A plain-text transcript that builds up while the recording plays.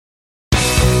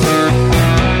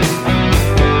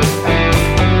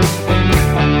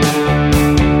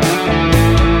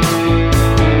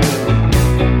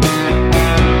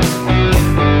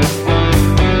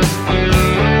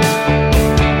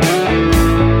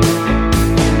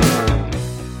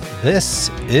This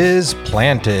is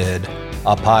Planted,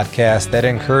 a podcast that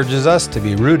encourages us to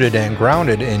be rooted and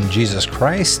grounded in Jesus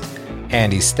Christ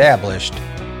and established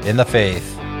in the faith.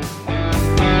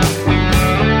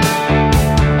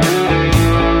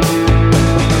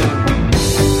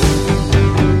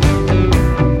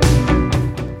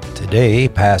 Today,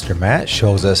 Pastor Matt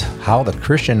shows us how the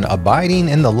Christian abiding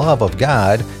in the love of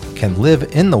God can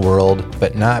live in the world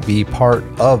but not be part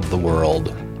of the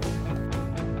world.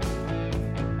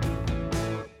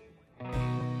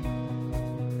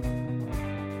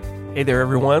 Hey there,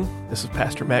 everyone. This is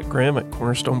Pastor Matt Grimm at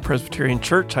Cornerstone Presbyterian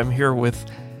Church. I'm here with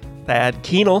Thad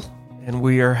Keenel, and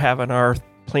we are having our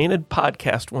Planted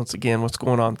podcast once again. What's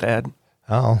going on, Thad?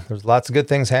 Oh, there's lots of good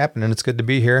things happening. It's good to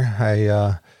be here.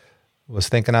 I was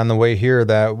thinking on the way here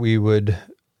that we would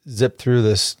zip through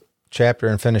this chapter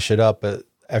and finish it up, but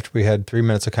after we had 3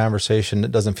 minutes of conversation,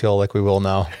 it doesn't feel like we will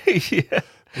now. Yeah.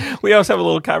 We always have a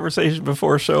little conversation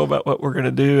before a show about what we're going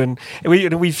to do, and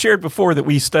we've shared before that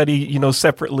we study,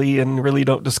 separately and really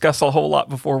don't discuss a whole lot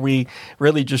before we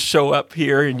really just show up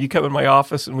here. And you come in my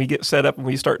office, and we get set up, and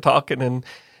we start talking, and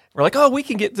we're like, "Oh, we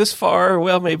can get this far.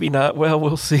 Well, maybe not. Well,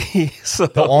 we'll see." So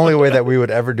the only way that we would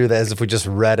ever do that is if we just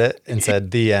read it and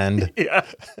said the end. Yeah,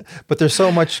 but there's so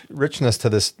much richness to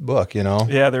this book,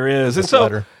 Yeah, there is, and so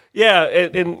letter. Yeah,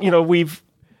 and we've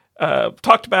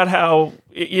talked about how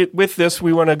with this,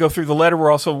 we want to go through the letter.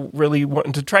 We're also really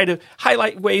wanting to try to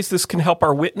highlight ways this can help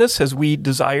our witness as we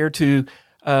desire to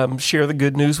share the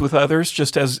good news with others.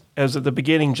 Just as at the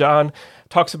beginning, John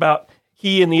talks about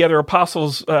he and the other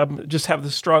apostles just have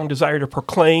this strong desire to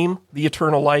proclaim the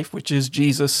eternal life, which is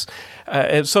Jesus,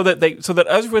 and so that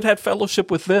others would have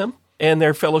fellowship with them, and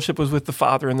their fellowship was with the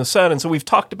Father and the Son. And so we've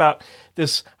talked about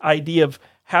this idea of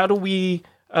how do we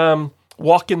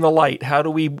walk in the light? How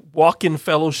do we walk in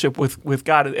fellowship with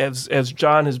God as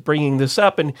John is bringing this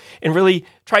up and really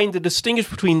trying to distinguish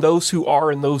between those who are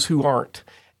and those who aren't?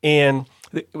 And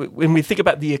when we think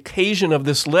about the occasion of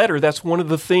this letter, that's one of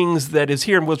the things that is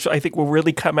here, and which I think will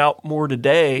really come out more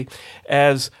today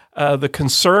as the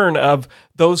concern of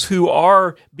those who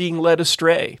are being led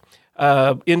astray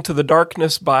into the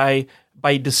darkness by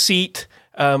deceit,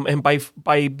 and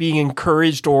by being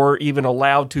encouraged or even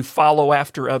allowed to follow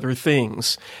after other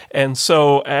things. And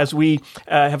so as we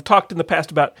have talked in the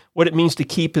past about what it means to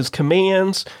keep his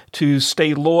commands, to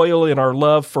stay loyal in our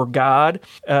love for God,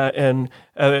 and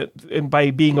by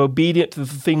being obedient to the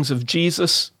things of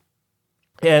Jesus,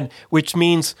 and which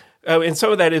means and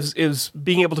some of that is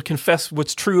being able to confess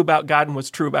what's true about God and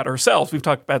what's true about ourselves. We've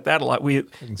talked about that a lot.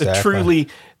 Exactly.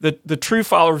 The true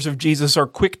followers of Jesus are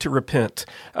quick to repent,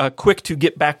 quick to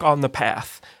get back on the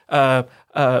path. Even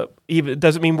it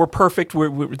doesn't mean we're perfect.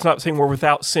 It's not saying we're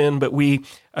without sin, but we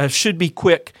should be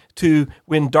quick to,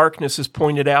 when darkness is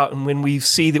pointed out and when we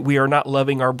see that we are not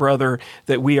loving our brother,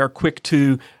 that we are quick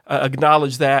to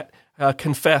acknowledge that,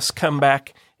 confess, come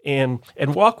back, and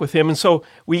walk with him. And so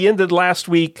we ended last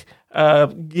week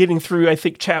getting through, I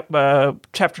think,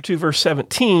 chapter 2, verse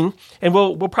 17, and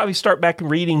we'll probably start back in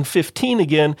reading 15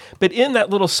 again. But in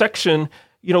that little section,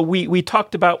 we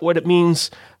talked about what it means,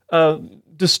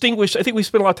 distinguish. I think we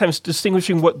spent a lot of time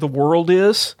distinguishing what the world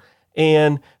is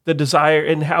and the desire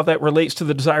and how that relates to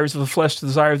the desires of the flesh, the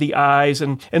desire of the eyes,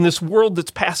 and this world that's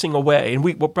passing away. And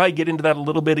we'll probably get into that a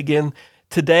little bit again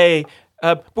today.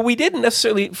 But we didn't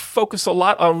necessarily focus a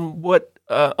lot on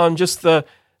on just the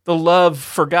love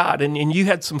for God. And you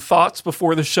had some thoughts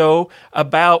before the show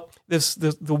about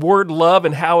the word love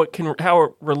and how it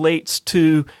relates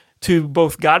to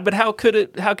both God. But how can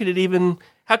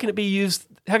it be used?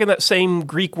 How can that same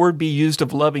Greek word be used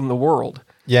of loving the world?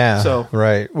 Yeah. So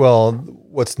right. Well,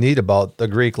 what's neat about the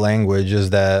Greek language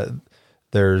is that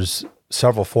there's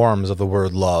several forms of the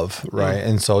word love, right? Mm.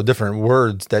 And so different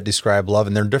words that describe love,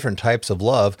 and there are different types of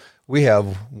love. We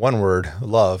have one word,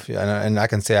 love, and I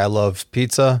can say I love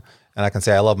pizza, and I can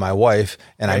say I love my wife,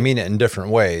 and right. I mean it in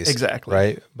different ways. Exactly.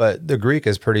 Right? But the Greek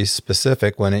is pretty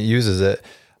specific when it uses it.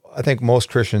 I think most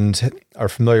Christians are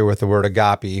familiar with the word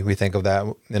agape. We think of that,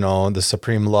 the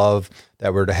supreme love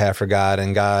that we're to have for God,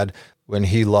 and God, when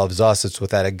he loves us, it's with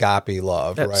that agape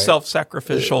love, that right?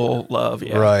 Self-sacrificial love,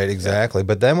 yeah. Right, exactly. Yeah.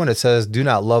 But then when it says, do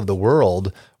not love the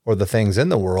world or the things in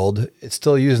the world, it's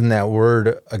still using that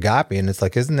word agape. And it's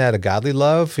like, isn't that a godly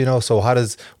love? So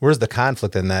where's the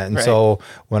conflict in that? And right. So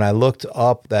when I looked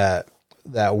up that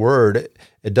word,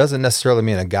 it doesn't necessarily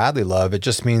mean a godly love. It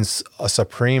just means a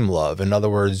supreme love. In other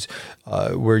words,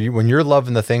 when you're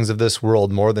loving the things of this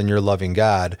world more than you're loving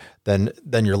God, then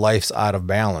your life's out of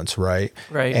balance, right?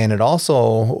 Right. And it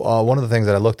also, one of the things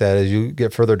that I looked at as you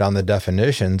get further down the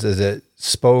definitions is it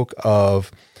spoke of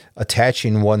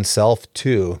attaching oneself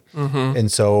to.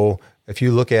 And so if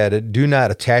you look at it, do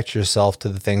not attach yourself to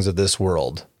the things of this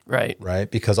world. Right. Right.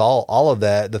 Because all of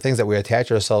that, the things that we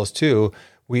attach ourselves to,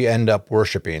 we end up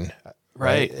worshiping.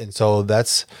 Right. And so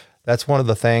that's one of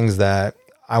the things that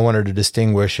I wanted to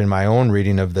distinguish in my own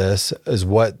reading of this, is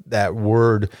what that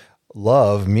word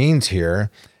love means here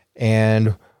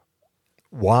and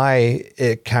why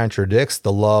it contradicts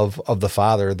the love of the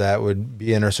Father that would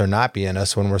be in us or not be in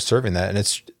us when we're serving that. And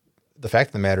it's the fact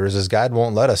of the matter is God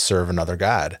won't let us serve another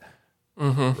God.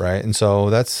 Right. And so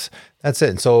that's it.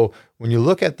 And so when you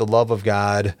look at the love of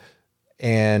God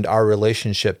and our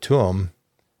relationship to him,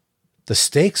 the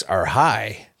stakes are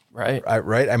high. Right.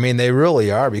 Right. I mean, they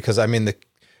really are, because I mean,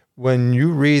 when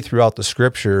you read throughout the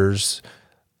scriptures,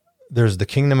 there's the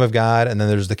kingdom of God and then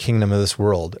there's the kingdom of this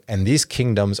world. And these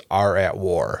kingdoms are at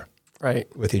war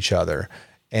with each other.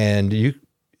 And you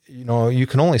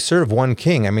can only serve one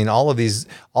king. I mean, all these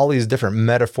different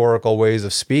metaphorical ways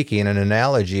of speaking and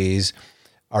analogies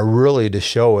are really to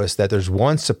show us that there's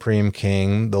one supreme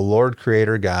king, the Lord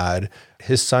Creator God,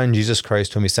 his son, Jesus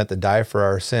Christ, whom he sent to die for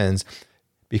our sins,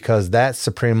 because that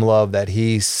supreme love that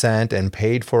he sent and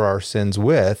paid for our sins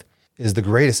with is the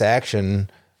greatest action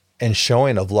and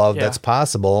showing of love that's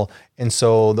possible. And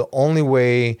so the only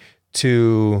way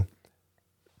to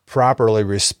properly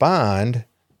respond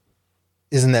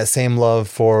is in that same love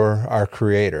for our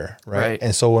Creator, right?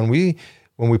 And so when we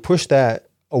push that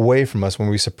away from us, when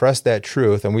we suppress that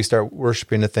truth and we start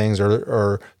worshiping the things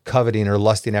or coveting or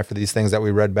lusting after these things that we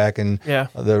read back in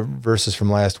the verses from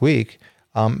last week,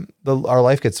 our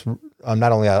life gets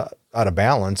not only out of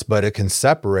balance, but it can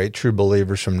separate true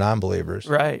believers from non-believers.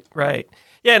 Right.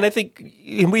 Yeah, and I think,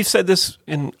 and we've said this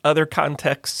in other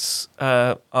contexts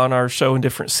on our show in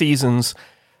different seasons,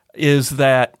 is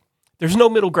that there's no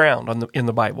middle ground in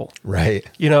the Bible. Right.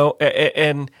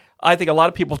 And I think a lot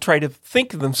of people try to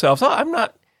think of themselves, I'm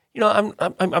not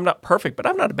perfect, but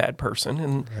I'm not a bad person,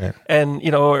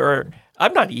 and or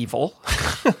I'm not evil,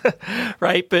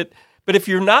 right? But if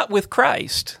you're not with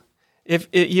Christ, and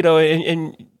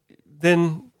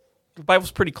then the Bible's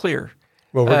pretty clear.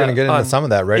 Well, we're going to get into some of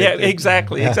that, right? Yeah,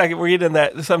 exactly. We're getting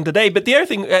that some today. But the other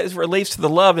thing, as it relates to the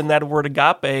love in that word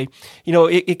agape,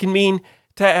 it can mean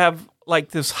to have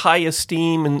like this high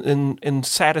esteem and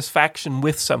satisfaction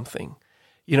with something.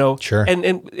 Sure.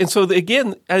 And so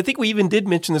again, I think we even did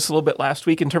mention this a little bit last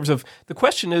week in terms of the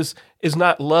question is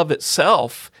not love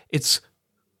itself, it's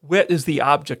what is the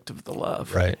object of the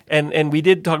love. Right. And we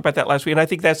did talk about that last week, and I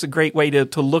think that's a great way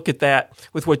to look at that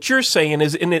with what you're saying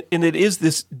is, and it is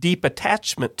this deep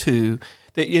attachment to,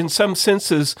 that in some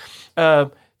senses,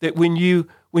 that when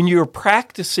you're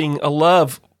practicing a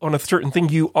love on a certain thing,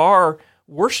 you are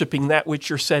worshiping that which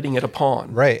you're setting it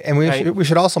upon. Right. And we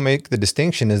should also make the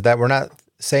distinction is that we're not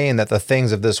saying that the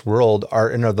things of this world are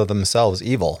in and of themselves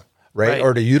evil, right?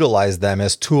 Or to utilize them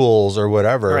as tools or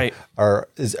whatever are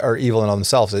evil in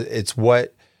themselves. It's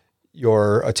what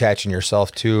you're attaching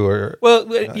yourself to,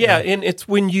 and it's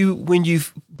when you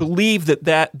believe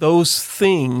that those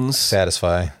things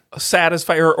satisfy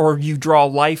or you draw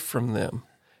life from them.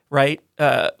 Right,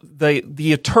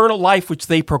 the eternal life which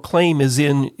they proclaim is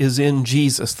in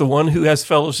Jesus, the one who has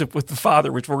fellowship with the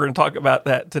Father, which we're going to talk about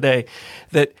that today.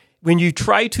 That when you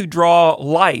try to draw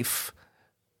life,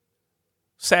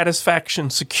 satisfaction,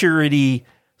 security,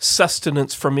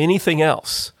 sustenance from anything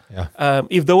else,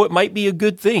 even though it might be a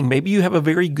good thing, maybe you have a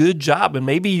very good job, and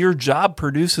maybe your job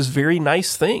produces very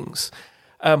nice things,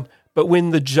 but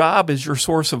when the job is your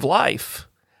source of life.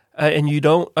 And you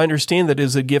don't understand that it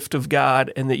is a gift of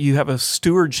God and that you have a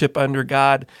stewardship under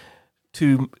God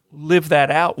to live that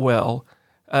out well,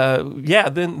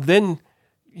 then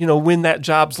when that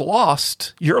job's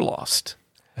lost, you're lost,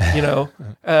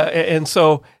 and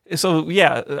so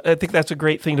I think that's a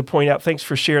great thing to point out. Thanks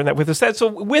for sharing that with us. So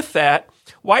with that,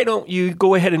 why don't you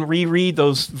go ahead and reread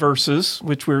those verses,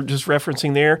 which we're just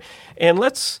referencing there, and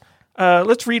let's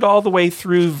read all the way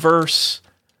through verse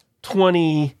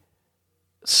 27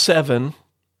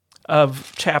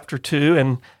 of chapter 2,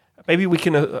 and maybe we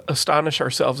can astonish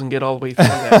ourselves and get all the way through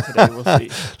that today. We'll see.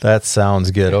 That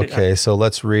sounds good. Okay, so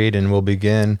let's read, and we'll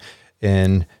begin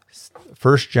in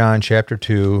 1 John chapter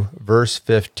 2, verse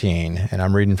 15, and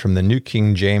I'm reading from the New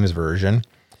King James Version,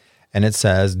 and it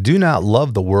says, "Do not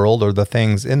love the world or the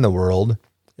things in the world.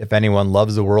 If anyone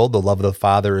loves the world, the love of the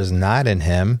Father is not in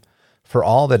him. For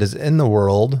all that is in the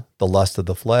world, the lust of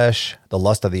the flesh, the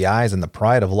lust of the eyes, and the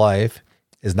pride of life,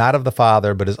 is not of the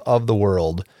Father, but is of the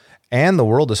world. And the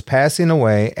world is passing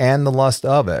away, and the lust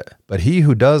of it. But he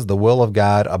who does the will of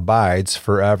God abides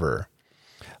forever.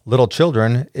 Little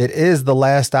children, it is the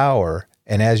last hour.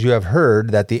 And as you have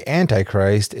heard that the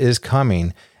Antichrist is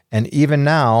coming, and even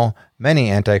now many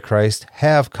Antichrists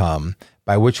have come,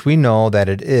 by which we know that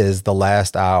it is the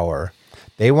last hour.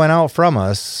 They went out from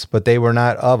us, but they were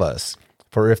not of us.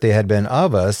 For if they had been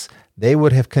of us, they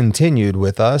would have continued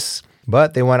with us,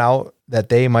 but they went out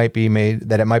that it might be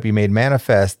made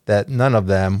manifest that none of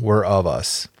them were of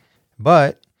us.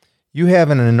 But you have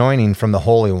an anointing from the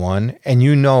Holy One, and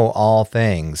you know all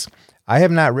things. I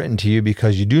have not written to you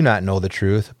because you do not know the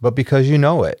truth, but because you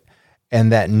know it,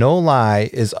 and that no lie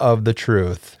is of the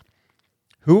truth.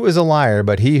 Who is a liar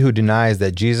but he who denies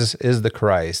that Jesus is the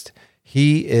Christ?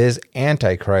 He is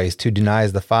Antichrist, who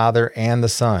denies the Father and the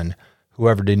Son.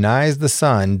 Whoever denies the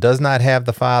Son does not have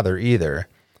the Father either.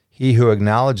 He who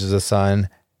acknowledges the Son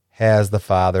has the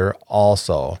Father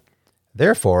also.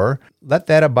 Therefore, let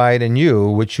that abide in you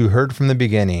which you heard from the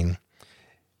beginning.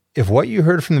 If what you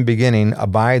heard from the beginning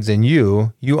abides in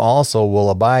you, you also will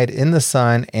abide in the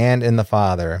Son and in the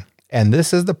Father. And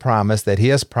this is the promise that he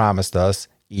has promised us,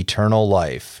 eternal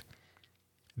life.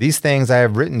 These things I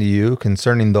have written to you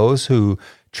concerning those who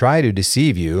try to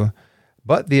deceive you,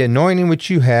 but the anointing which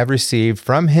you have received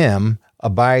from him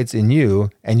abides in you,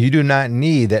 and you do not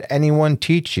need that anyone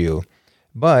teach you.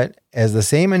 But as the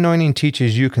same anointing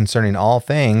teaches you concerning all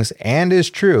things, and is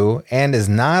true, and is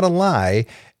not a lie,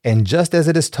 and just as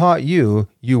it is taught you,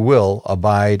 you will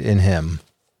abide in him.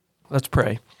 Let's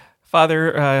pray.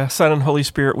 Father, Son, and Holy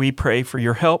Spirit, we pray for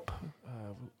your help,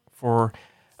 for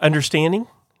understanding,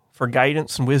 for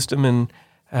guidance and wisdom in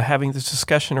having this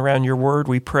discussion around your word.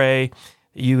 We pray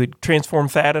that you would transform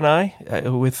Thad and I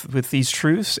with these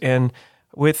truths, and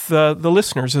with the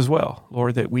listeners as well,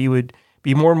 Lord, that we would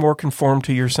be more and more conformed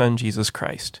to your Son, Jesus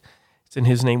Christ. It's in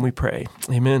his name we pray.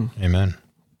 Amen. Amen.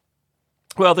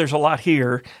 Well, there's a lot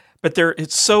here, but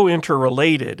it's so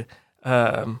interrelated.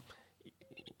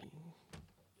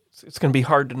 It's going to be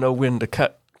hard to know when to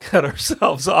cut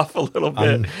ourselves off a little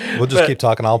bit. We'll just keep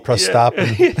talking. I'll press stop. I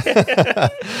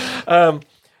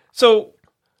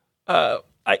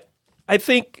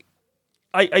think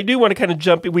I do want to kind of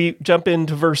jump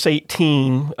into verse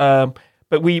 18,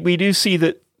 but we do see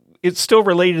that it's still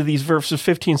related to these verses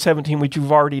 15, 17, which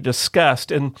you've already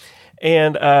discussed, and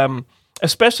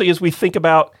especially as we think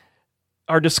about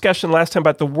our discussion last time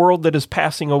about the world that is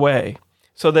passing away.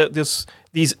 So that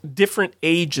these different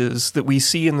ages that we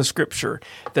see in the Scripture,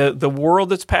 the world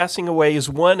that's passing away is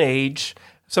one age,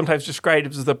 sometimes described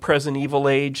as the present evil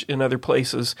age in other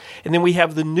places. And then we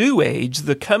have the new age,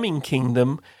 the coming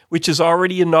kingdom, which is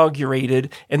already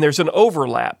inaugurated, and there's an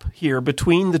overlap here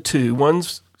between the two.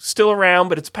 One's still around,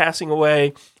 but it's passing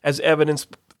away as evidence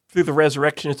through the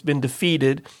resurrection. It's been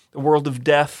defeated. The world of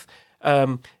death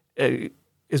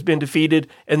has been defeated,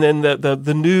 and then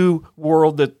the new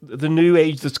world, the new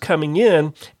age that's coming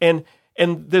in, and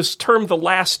this term, the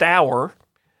last hour,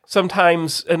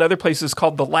 sometimes in other places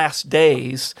called the last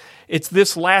days. It's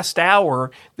this last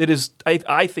hour that is,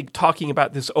 I think, talking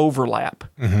about this overlap.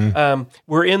 Mm-hmm.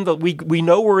 We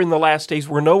know we're in the last days.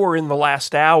 We know we're in the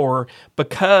last hour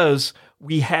because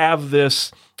we have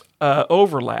this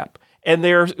overlap, and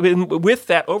with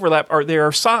that overlap there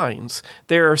are signs.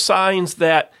 There are signs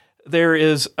that there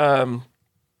is, when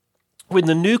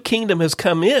the new kingdom has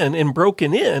come in and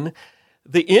broken in,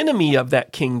 the enemy of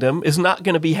that kingdom is not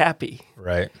going to be happy.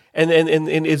 Right. And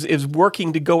is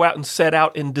working to go out and set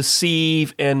out and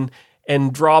deceive and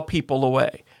draw people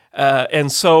away.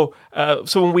 So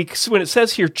when it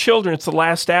says here, children, it's the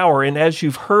last hour, and as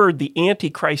you've heard, the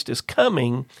Antichrist is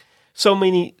coming, so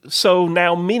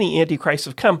now many Antichrists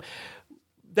have come.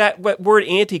 That word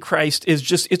Antichrist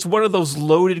is it's one of those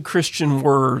loaded Christian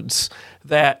words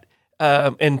that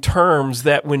and terms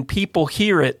that when people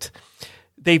hear it,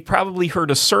 they've probably heard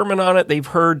a sermon on it.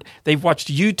 They've watched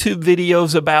YouTube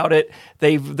videos about it.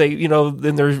 Then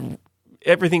there's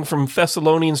everything from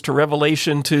Thessalonians to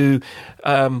Revelation to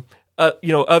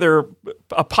other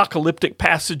apocalyptic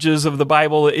passages of the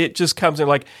Bible. It just comes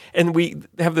in and we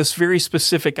have this very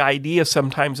specific idea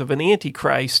sometimes of an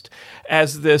Antichrist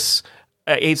as this.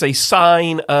 It's a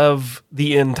sign of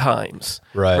the end times,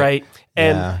 right?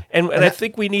 And I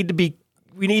think we need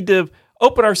to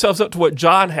open ourselves up to what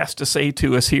John has to say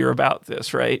to us here about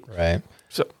this, right? Right.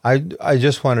 So I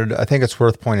think it's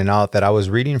worth pointing out that I was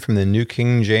reading from the New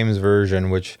King James Version,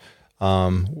 which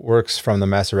works from the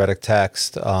Masoretic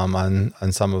text on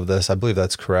some of this. I believe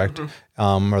that's correct,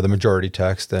 mm-hmm. Or the majority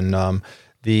text, and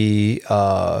the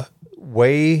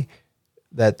way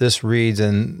that this reads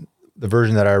in the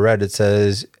version that I read, it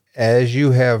says, as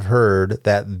you have heard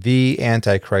that the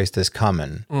Antichrist is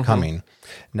coming.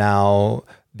 Now,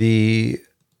 the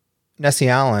Nessie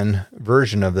Allen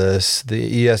version of this,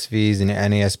 the ESVs and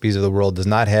NASBs of the world, does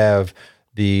not have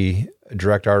the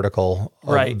direct article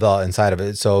of the inside of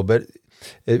it. So, but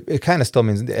it kind of still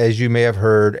means, as you may have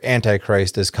heard,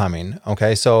 Antichrist is coming.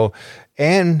 Okay, so,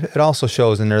 and it also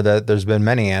shows in there that there's been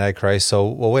many Antichrists. So,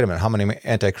 well, wait a minute, how many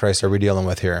Antichrists are we dealing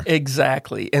with here?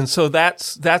 Exactly, and so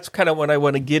that's kind of what I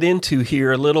want to get into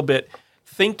here a little bit,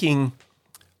 thinking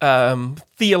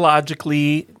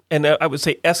theologically, and I would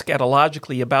say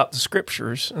eschatologically about the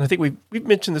Scriptures. And I think we've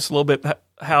mentioned this a little bit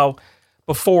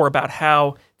before about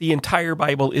how the entire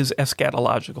Bible is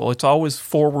eschatological. It's always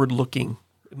forward-looking.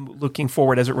 Looking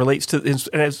forward as it relates to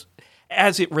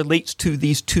as it relates to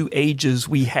these two ages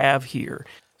we have here.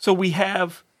 So we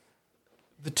have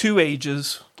the two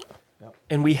ages,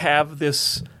 and we have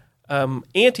this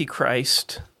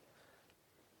Antichrist,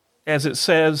 as it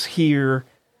says here,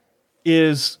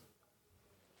 is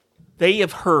they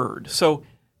have heard. So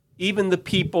even the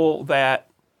people that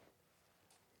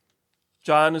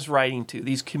John is writing to,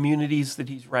 these communities that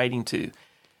he's writing to,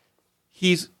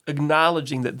 he's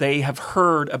acknowledging that they have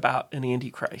heard about an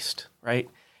Antichrist, right?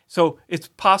 So it's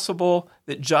possible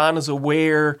that John is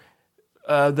aware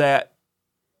that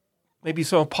maybe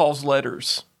some of Paul's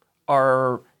letters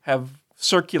have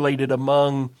circulated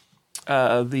among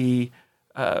the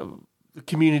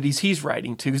communities he's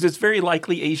writing to, because it's very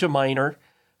likely Asia Minor,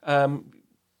 the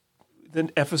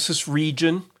Ephesus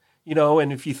region,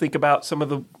 and if you think about some of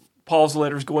the Paul's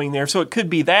letters going there, so it could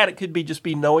be that. It could be just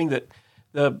knowing that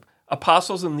the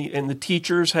apostles and the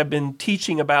teachers have been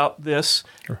teaching about this,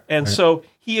 and so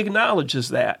he acknowledges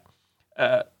that,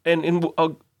 and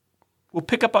we'll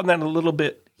pick up on that a little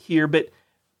bit here, but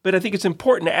I think it's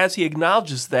important as he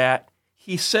acknowledges that,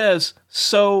 he says,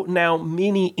 so now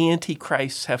many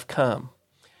antichrists have come.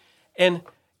 And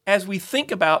as we think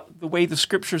about the way the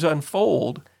Scriptures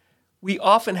unfold, we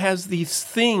often have these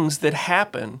things that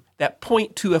happen that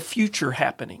point to a future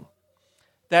happening,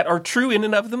 that are true in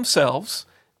and of themselves.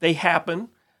 They happen,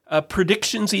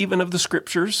 predictions even of the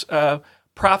Scriptures,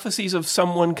 prophecies of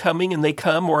someone coming and they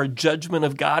come, or a judgment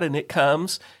of God and it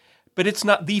comes, but it's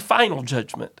not the final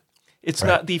judgment. It's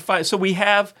not the final. So we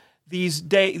have these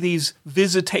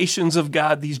visitations of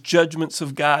God, these judgments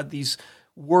of God, these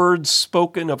words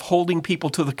spoken of holding people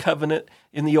to the covenant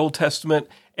in the Old Testament,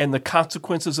 and the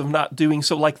consequences of not doing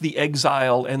so, like the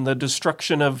exile and the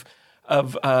destruction of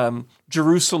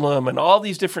Jerusalem and all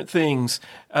these different things,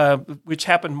 which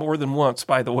happened more than once,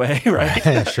 by the way,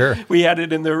 right? Sure. We had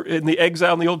it in the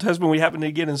exile in the Old Testament. We happened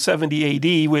again in 70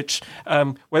 A.D., which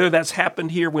whether that's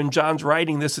happened here when John's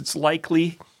writing this, it's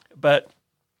likely, but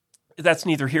that's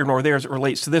neither here nor there as it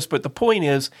relates to this. But the point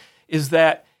is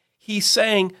that he's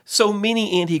saying so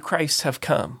many antichrists have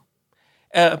come.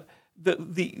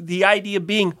 The idea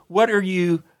being, what are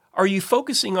you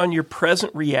focusing on your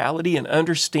present reality and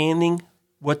understanding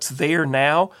what's there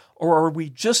now, or are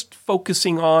we just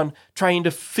focusing on trying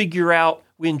to figure out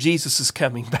when Jesus is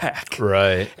coming back?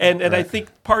 Right. And I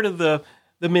think part of the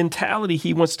mentality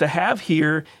he wants to have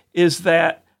here is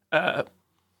that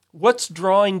what's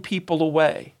drawing people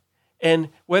away, and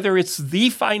whether it's the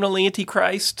final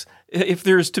Antichrist, if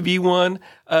there's to be one,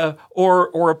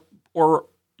 or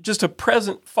just a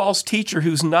present false teacher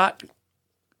who's not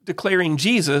declaring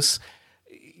Jesus,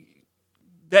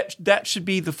 that should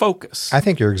be the focus. I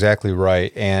think you're exactly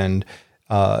right. And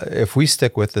if we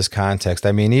stick with this context,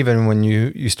 I mean, even when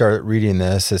you start reading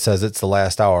this, it says it's the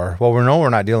last hour. Well, we're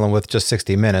not dealing with just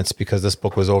 60 minutes, because this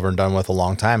book was over and done with a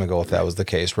long time ago, if that was the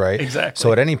case, right? Exactly.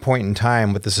 So at any point in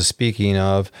time, what this is speaking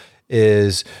of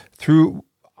is through,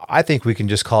 I think we can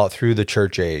just call it through the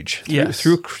church age,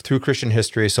 through Christian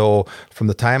history. So from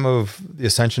the time of the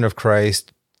ascension of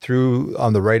Christ through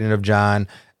on the writing of John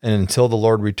and until the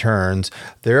Lord returns,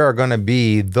 there are going to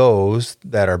be those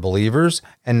that are believers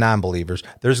and non-believers.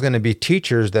 There's going to be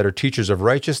teachers that are teachers of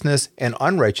righteousness and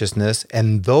unrighteousness,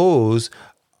 and those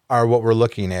are what we're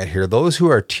looking at here. Those who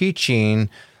are teaching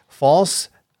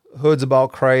falsehoods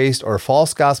about Christ or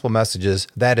false gospel messages,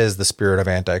 that is the spirit of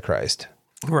Antichrist.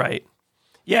 Right.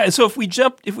 Yeah, and so if we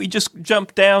just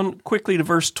jump down quickly to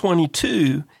verse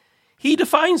 22, he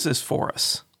defines this for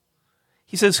us.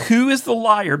 He says, "Who is the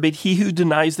liar but he who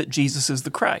denies that Jesus is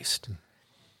the Christ?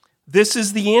 This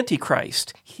is the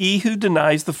Antichrist, he who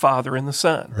denies the Father and the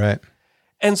Son." Right.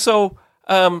 And so,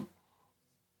 kind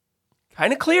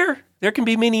of clear, there can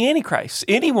be many Antichrists.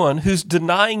 Anyone who's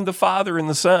denying the Father and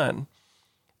the Son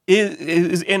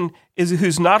is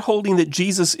who's not holding that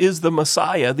Jesus is the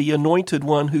Messiah, the anointed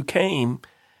one who came,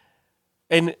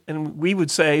 and we would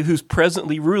say who's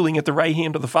presently ruling at the right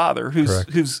hand of the Father,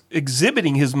 who's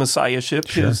exhibiting his messiahship,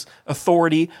 his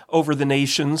authority over the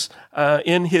nations,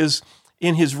 in his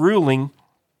in his ruling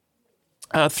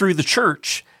through the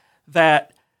church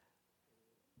that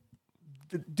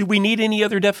do we need any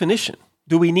other definition?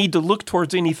 Do we need to look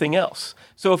towards anything else?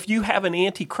 So if you have an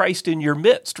antichrist in your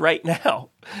midst right now,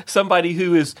 somebody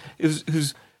who's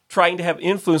trying to have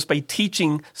influence by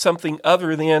teaching something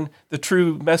other than the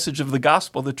true message of the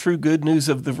gospel, the true good news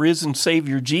of the risen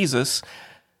Savior Jesus,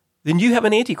 then you have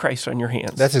an antichrist on your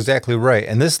hands. That's exactly right.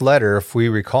 And this letter, if we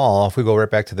recall, if we go right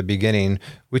back to the beginning,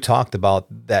 we talked about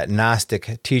that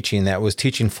Gnostic teaching that was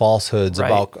teaching falsehoods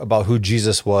about who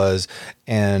Jesus was.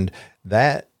 And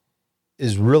that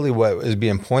is really what is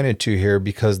being pointed to here,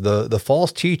 because the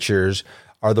false teachers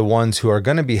are the ones who are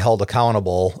going to be held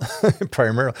accountable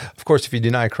primarily. Of course, if you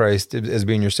deny Christ as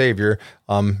being your Savior,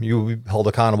 you will be held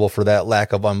accountable for that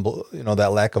lack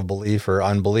of belief or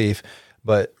unbelief.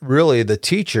 But really, the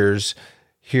teachers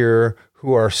here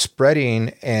who are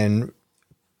spreading and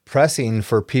pressing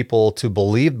for people to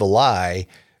believe the lie,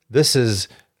 this is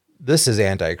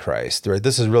Antichrist, right?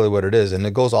 This is really what it is. And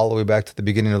it goes all the way back to the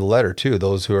beginning of the letter too.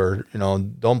 Those who are,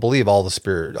 don't believe all the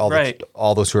spirit,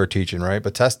 all those who are teaching, right?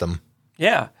 But test them.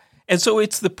 Yeah. And so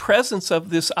it's the presence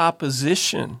of this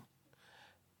opposition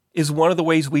is one of the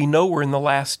ways we know we're in the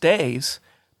last days,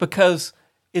 because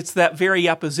it's that very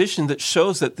opposition that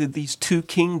shows that these two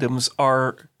kingdoms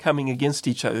are coming against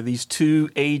each other. These two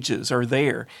ages are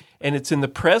there. And it's in the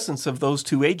presence of those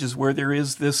two ages where there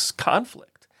is this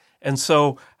conflict. And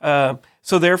so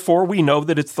therefore we know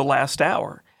that it's the last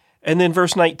hour. And then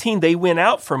verse 19, they went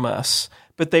out from us,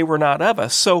 but they were not of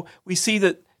us. So we see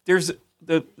that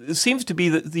it seems to be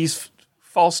that these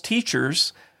false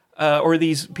teachers or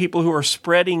these people who are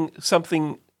spreading some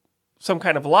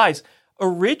kind of lies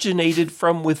originated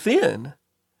from within,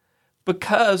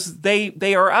 because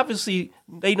they are obviously,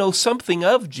 they know something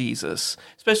of Jesus,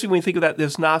 especially when you think about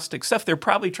this Gnostic stuff. They're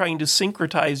probably trying to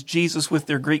syncretize Jesus with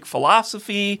their Greek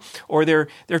philosophy, or they're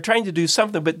trying to do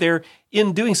something, but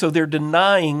in doing so, they're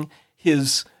denying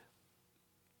his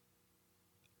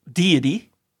deity,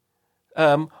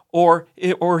 or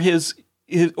his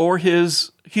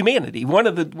humanity. One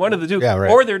of the two, yeah, right.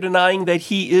 Or they're denying that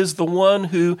he is the one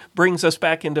who brings us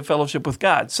back into fellowship with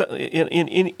God. So in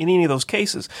any of those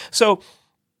cases, so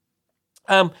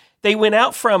they went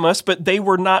out from us, but they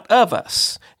were not of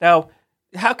us. Now,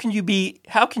 how can you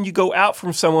go out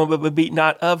from someone but be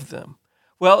not of them?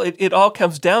 Well, it all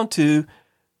comes down to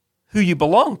who you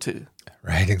belong to.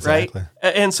 Right, exactly.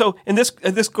 Right? And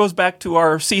this goes back to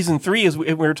our season 3 as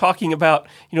we were talking about,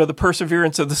 the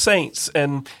perseverance of the saints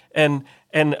and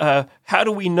how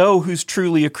do we know who's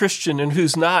truly a Christian and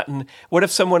who's not? And what if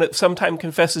someone at some time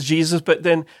confesses Jesus, but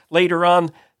then later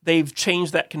on they've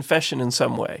changed that confession in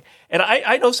some way? And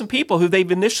I know some people who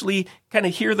they've initially kind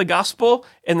of hear the gospel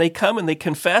and they come and they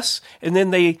confess, and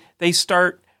then they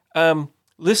start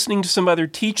listening to some other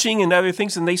teaching and other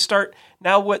things, and they start,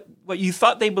 now what you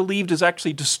thought they believed is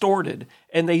actually distorted,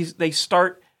 and they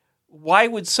start, why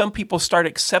would some people start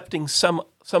accepting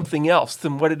something else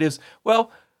than what it is?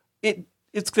 Well,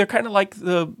 they're kind of like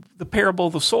the parable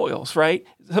of the soils, right?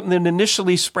 Something that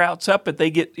initially sprouts up, but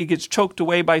it gets choked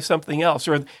away by something else,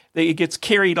 or it gets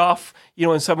carried off,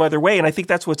 in some other way. And I think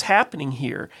that's what's happening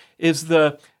here. Is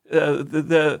the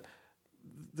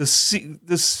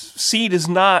seed is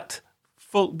not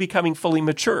becoming fully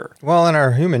mature. Well, and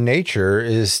our human nature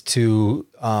is to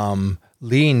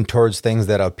lean towards things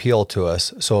that appeal to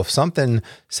us. So if something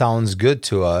sounds good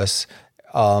to us,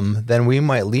 then we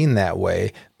might lean that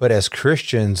way. But as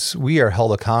Christians, we are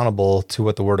held accountable to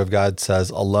what the Word of God says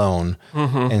alone.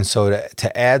 Mm-hmm. And so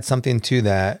to add something to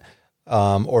that,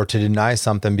 or to deny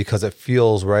something because it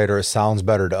feels right or it sounds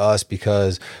better to us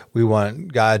because we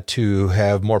want God to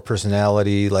have more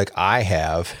personality like I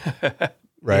have,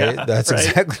 right? Yeah, that's right.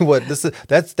 exactly what this is.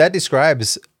 That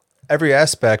describes every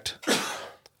aspect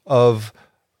of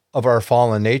our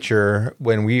fallen nature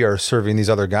when we are serving these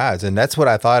other gods. And that's what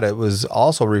I thought it was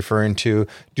also referring to.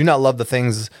 Do not love the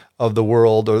things of the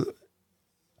world, or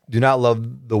do not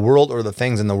love the world or the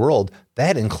things in the world.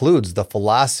 That includes the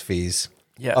philosophies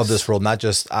of this world, not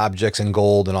just objects and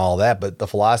gold and all that, but the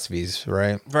philosophies,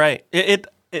 right? Right. It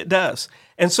does.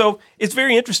 And so it's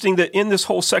very interesting that in this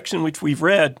whole section which we've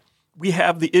read, we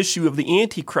have the issue of the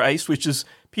Antichrist, which is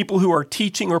people who are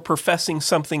teaching or professing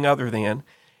something other than.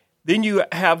 Then you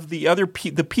have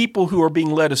the people who are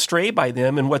being led astray by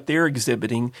them and what they're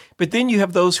exhibiting. But then you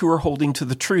have those who are holding to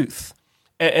the truth,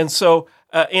 and so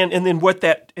and then what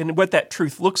that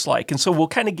truth looks like. And so we'll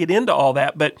kind of get into all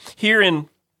that. But here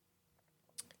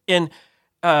in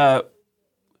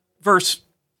verse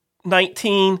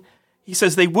 19, he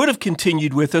says they would have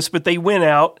continued with us, but they went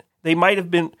out. They might have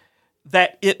been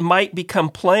that it might become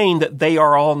plain that they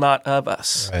are all not of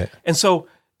us. Right. And so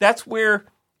that's where,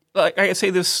 like I say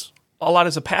this a lot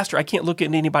as a pastor, I can't look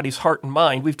at anybody's heart and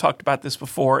mind. We've talked about this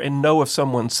before and know if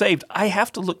someone's saved. I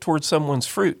have to look towards someone's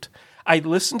fruit. I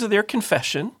listen to their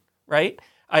confession, right?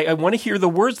 I want to hear the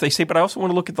words they say, but I also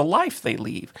want to look at the life they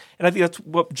lead. And I think that's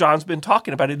what John's been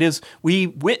talking about. It is we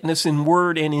witness in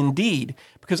word and in deed,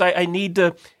 because I need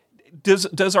to,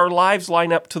 does our lives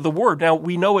line up to the word? Now,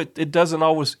 we know it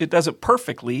doesn't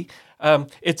perfectly.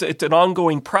 It's an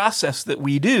ongoing process that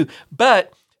we do,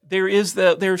 but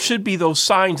there should be those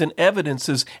signs and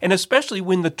evidences, and especially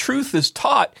when the truth is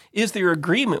taught, is there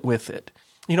agreement with it?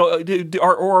 You know,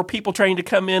 or are people trying to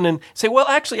come in and say, well,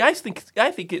 actually, I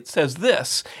think it says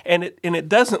this, and it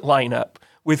doesn't line up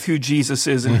with who Jesus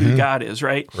is and who God is,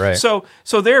 right? Right. So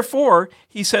therefore,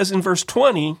 he says in verse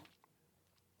 20,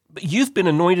 but you've been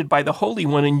anointed by the Holy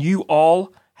One, and you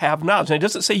all have knowledge. And it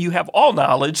doesn't say you have all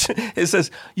knowledge. It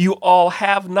says you all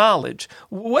have knowledge.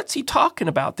 What's he talking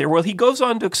about there? Well, he goes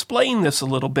on to explain this a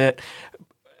little bit.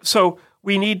 So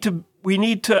we need to,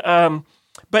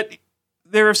 but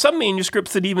there are some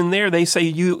manuscripts that even there they say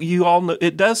you all know.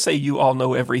 It does say you all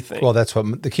know everything. Well, that's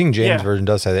what the King James Version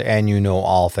does say, that, and you know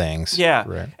all things. Yeah.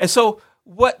 Right. And so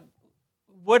what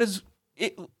is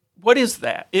it? What is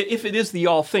that? If it is the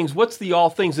all things, what's the all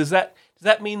things? Does that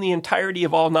mean the entirety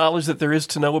of all knowledge that there is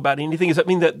to know about anything? Does that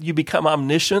mean that you become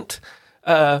omniscient?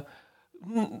 No,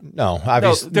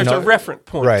 obviously. No, there's a reference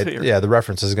point right, here. Yeah, the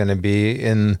reference is going to be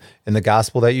in the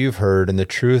gospel that you've heard and the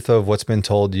truth of what's been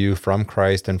told you from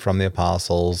Christ and from the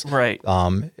apostles. Right.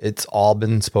 It's all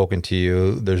been spoken to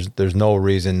you. There's no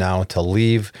reason now to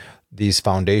leave these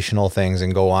foundational things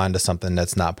and go on to something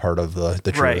that's not part of the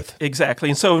truth. Right, exactly.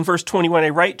 And so in verse 21, I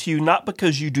write to you not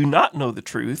because you do not know the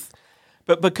truth,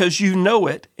 but because you know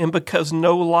it, and because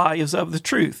no lie is of the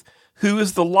truth. Who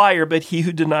is the liar but he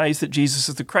who denies that Jesus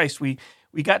is the Christ? We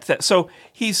got to that. So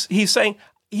he's saying,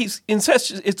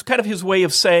 it's kind of his way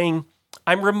of saying,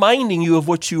 I'm reminding you of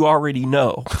what you already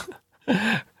know.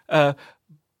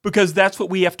 Because that's what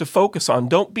we have to focus on.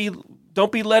 Don't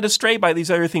be led astray by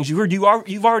these other things you heard.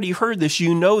 You've already heard this.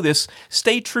 You know this.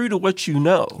 Stay true to what you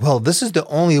know. Well, this is the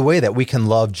only way that we can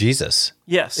love Jesus.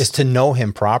 Yes. Is to know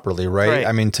him properly, right?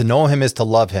 I mean, to know him is to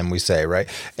love him, we say, right?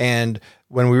 And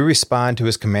when we respond to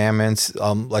his commandments,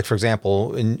 like, for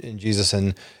example, in Jesus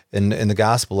in the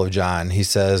Gospel of John, he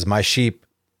says, my sheep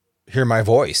hear my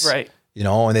voice. Right. You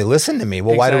know, and they listen to me.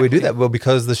 Well, why do we do that? Well,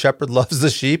 because the shepherd loves the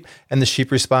sheep and the sheep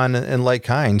respond in like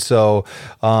kind. So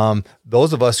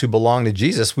those of us who belong to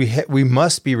Jesus, we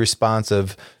must be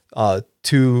responsive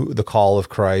to the call of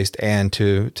Christ and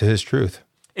to his truth.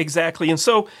 Exactly. And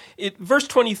so verse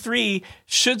 23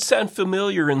 should sound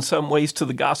familiar in some ways to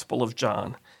the Gospel of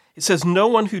John. It says, no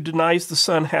one who denies the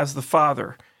Son has the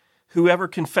Father. Whoever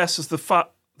confesses the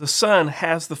Son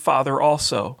has the Father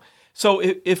also. So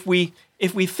if we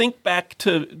think back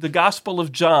to the Gospel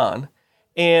of John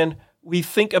and we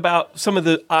think about some of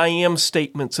the I am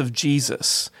statements of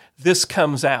Jesus, this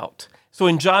comes out. So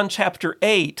in John chapter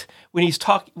 8, when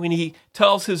he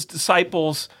tells his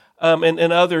disciples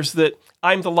and others that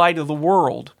I'm the light of the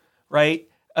world, right?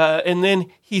 And then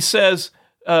he says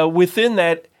within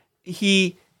that,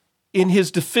 in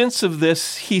his defense of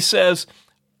this, he says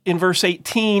in verse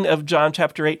 18 of John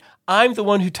chapter 8, I'm the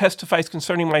one who testifies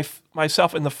concerning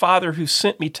myself, and the Father who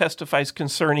sent me testifies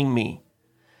concerning me.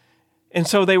 And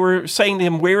so they were saying to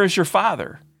him, where is your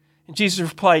Father? And Jesus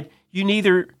replied, you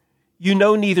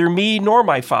know neither me nor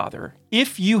my Father.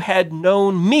 If you had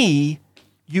known me,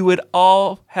 you would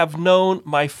all have known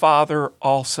my Father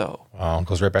also. Wow, it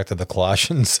goes right back to the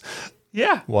Colossians.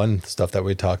 Yeah. One stuff that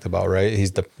we talked about, right?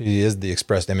 He is the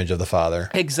expressed image of the Father.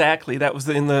 Exactly. That was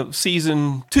in the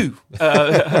season 2,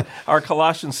 our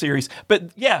Colossians series. But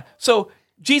yeah, so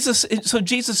Jesus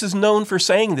is known for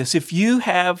saying this. If you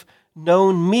have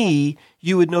known me,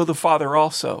 you would know the Father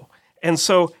also. And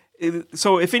so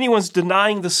if anyone's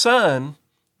denying the Son,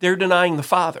 they're denying the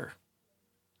Father.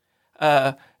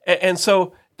 And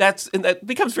so that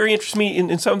becomes very interesting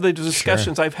in some of the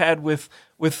discussions I've had with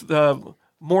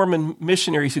Mormon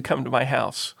missionaries who come to my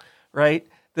house, right?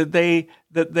 That they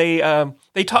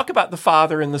talk about the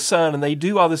Father and the Son, and they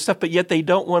do all this stuff, but yet they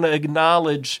don't want to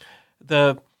acknowledge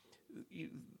they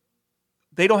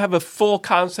don't have a full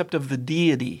concept of the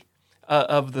deity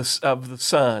of the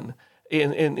Son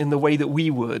in the way that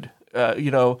we would,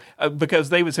 because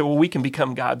they would say, well, we can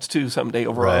become gods too someday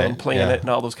over our own planet and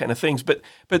all those kind of things. But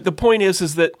the point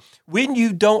is that when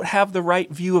you don't have the right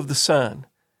view of the Son,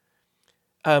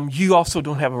 you also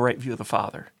don't have a right view of the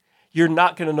Father. You're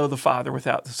not going to know the Father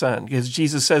without the Son, because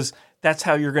Jesus says that's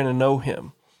how you're going to know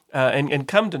him and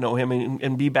come to know him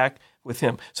and be back with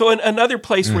him. So another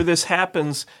place where this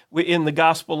happens in the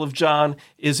Gospel of John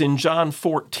is in John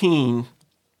 14,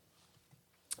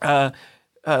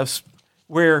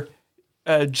 where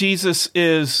Jesus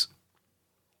is,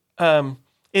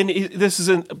 this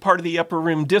is part of the Upper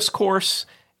Room Discourse,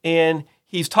 and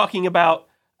he's talking about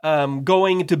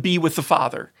going to be with the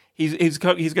Father. He's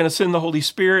going to send the Holy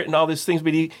Spirit and all these things,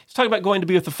 but he's talking about going to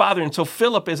be with the Father. And so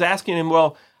Philip is asking him,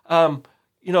 well,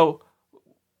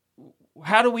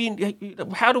 how do we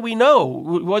know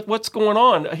what's going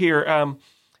on here?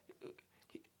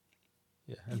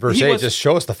 Verse 8 just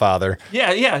show us the Father.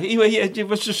 Yeah. He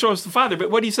was just show us the Father. But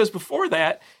what he says before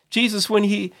that, Jesus, when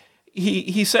he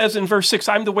says in verse 6,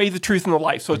 I'm the way, the truth, and the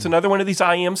life. So it's another one of these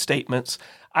I am statements.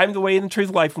 I'm the way and the truth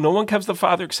and life. No one comes to the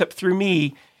Father except through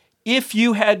me. If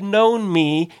you had known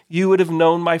me, you would have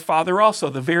known my Father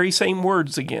also. The very same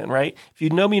words again, right? If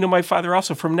you know me, you know my Father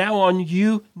also. From now on,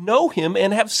 you know him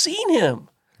and have seen him.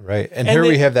 Right. And here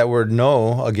we have that word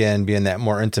know, again, being that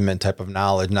more intimate type of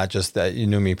knowledge, not just that you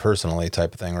knew me personally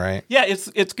type of thing, right? Yeah, it's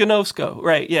gnosko,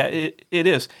 right? Yeah, it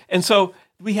is. And so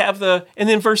we have and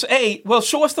then verse 8, well,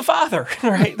 show us the Father,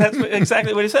 right? That's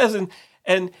exactly what he says.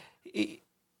 And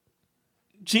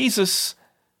Jesus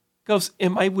goes,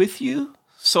 am I with you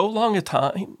so long a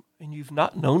time, and you've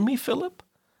not known me, Philip?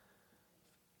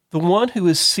 The one who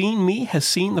has seen me has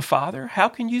seen the Father. How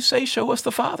can you say, show us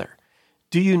the Father?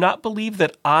 Do you not believe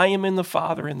that I am in the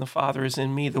Father and the Father is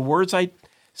in me? The words I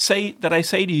say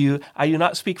to you, I do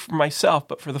not speak for myself,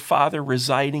 but for the Father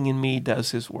residing in me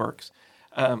does his works.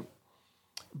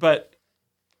 But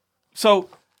so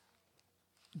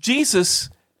Jesus,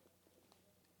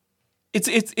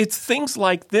 it's things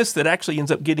like this that actually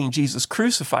ends up getting Jesus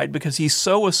crucified, because he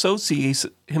so associates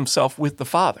himself with the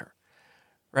Father,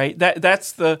 right?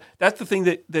 That's the thing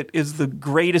that is the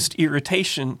greatest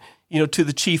irritation, to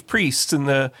the chief priests and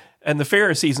the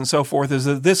Pharisees and so forth, is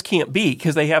that this can't be,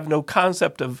 because they have no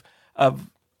concept of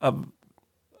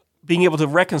being able to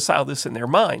reconcile this in their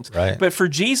minds. Right. But for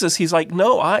Jesus, he's like,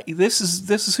 no, this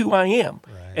is who I am.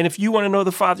 Right. And if you want to know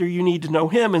the Father, you need to know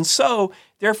him. And so,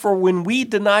 therefore, when we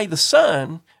deny the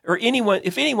Son, or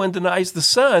if anyone denies the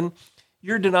Son,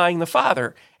 you're denying the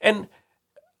Father. And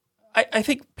I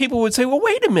think people would say, well,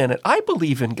 wait a minute, I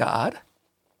believe in God,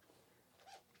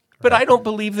 but I don't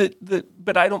believe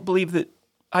that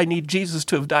I need Jesus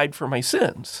to have died for my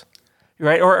sins.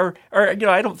 Right? Or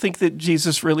I don't think that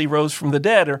Jesus really rose from the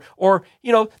dead, or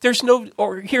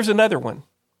here's another one.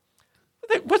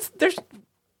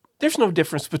 There's no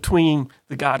difference between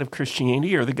the God of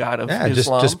Christianity or the God of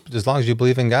Islam. Just as long as you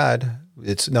believe in God,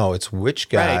 it's which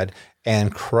God, right.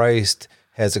 And Christ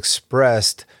has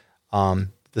expressed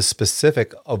the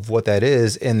specific of what that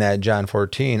is in that John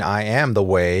 14, I am the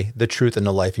way, the truth, and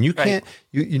the life. And you can't,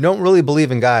 you don't really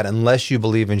believe in God unless you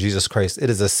believe in Jesus Christ. It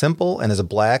is as simple and as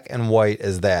black and white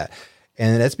as that.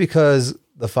 And that's because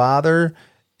the Father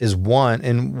is one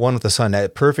with the Son,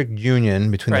 that perfect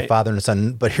union between the Father and the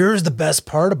Son. But here's the best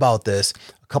part about this.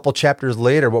 A couple chapters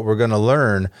later, what we're going to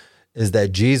learn is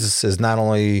that Jesus is not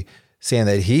only saying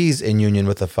that he's in union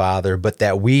with the Father, but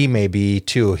that we may be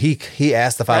too. He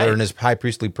asked the Father in his high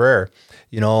priestly prayer,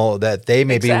 that they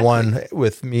may be one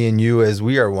with me and you as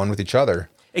we are one with each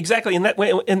other. Exactly,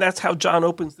 and that's how John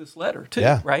opens this letter too,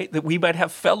 right? That we might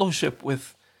have fellowship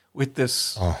with with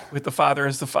the Father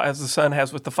as the Son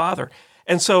has with the Father.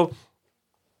 And so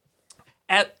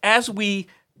as we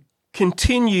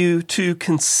continue to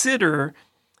consider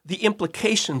the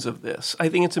implications of this, I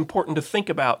think it's important to think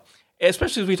about,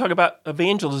 especially as we talk about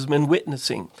evangelism and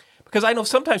witnessing, because I know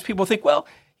sometimes people think, well,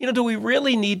 do we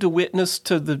really need to witness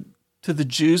to the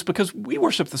Jews because we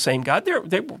worship the same God?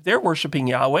 They're worshiping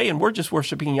Yahweh, and we're just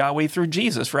worshiping Yahweh through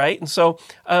Jesus, right? And so,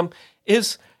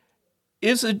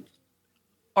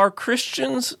 are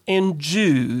Christians and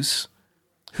Jews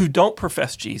who don't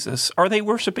profess Jesus, are they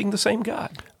worshiping the same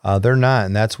God? They're not,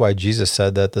 and that's why Jesus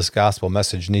said that this gospel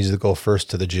message needs to go first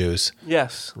to the Jews.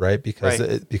 Yes, right, because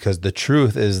the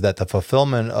truth is that the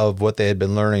fulfillment of what they had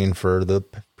been learning for the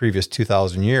previous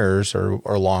 2,000 years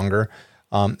or longer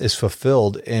is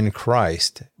fulfilled in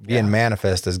Christ, being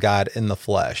manifest as God in the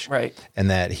flesh, right? And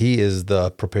that He is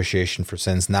the propitiation for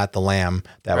sins, not the lamb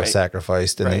that was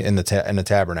sacrificed in the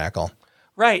tabernacle.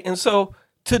 Right, and so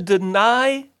to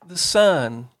deny the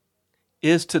Son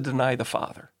is to deny the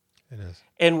Father. It is.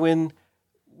 And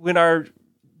when our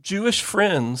Jewish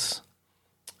friends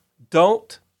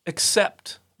don't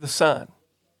accept the Son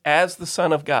as the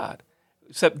Son of God,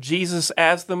 accept Jesus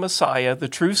as the Messiah, the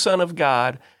true Son of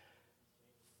God,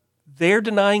 they're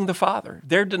denying the Father.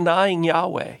 They're denying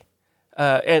Yahweh,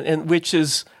 and which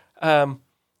is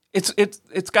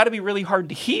it's got to be really hard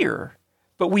to hear.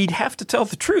 but we'd have to tell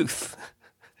the truth,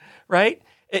 right?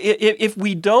 If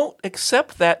we don't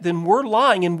accept that, then we're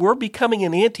lying and we're becoming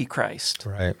an antichrist.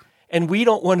 Right. And we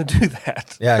don't want to do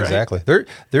that. Yeah, right? exactly.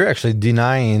 They're actually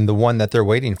denying the one that they're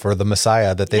waiting for, the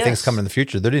Messiah that they think is coming in the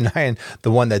future. They're denying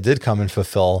the one that did come and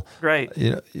fulfill. Right.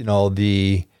 You know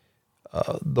the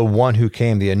one who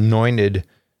came, the anointed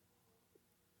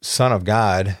Son of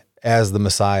God, as the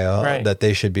Messiah that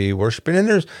they should be worshiping. And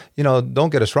there's,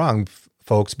 don't get us wrong,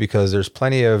 folks, because there's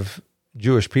plenty of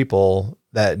Jewish people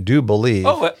that do believe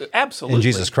absolutely. in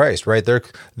Jesus Christ, right?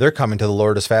 They're coming to the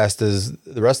Lord as fast as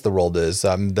the rest of the world is.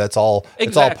 That's all. Exactly.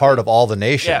 It's all part of all the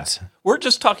nations. Yeah. We're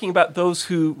just talking about those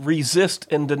who resist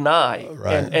and deny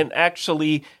and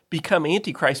actually become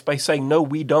antichrist by saying, no,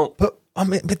 we don't. But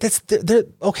they're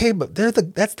okay. But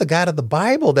that's the God of the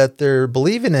Bible that they're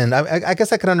believing in. I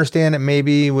guess I could understand it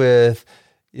maybe with,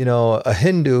 a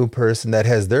Hindu person that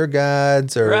has their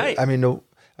gods, or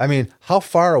I mean, how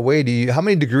far away how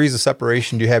many degrees of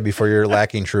separation do you have before you're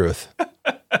lacking truth?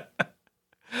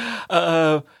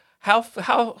 How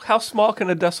small can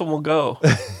a decimal go?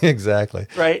 Exactly.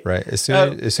 Right. Right. As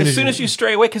soon as you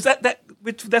stray away, because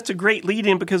that's a great lead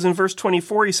in, because in verse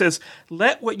 24 he says,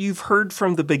 "Let what you've heard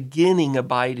from the beginning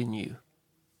abide in you."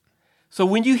 So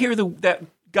when you hear that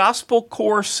gospel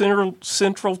core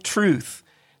central truth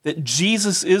that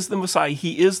Jesus is the Messiah,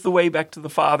 he is the way back to the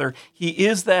Father, he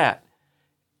is that.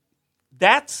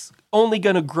 That's only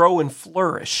going to grow and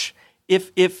flourish.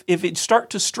 If it start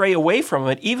to stray away from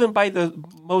it, even by the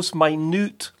most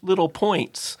minute little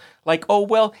points, like, oh,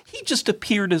 well, he just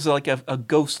appeared as like a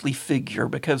ghostly figure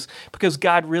because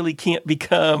God really can't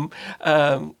become,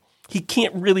 he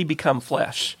can't really become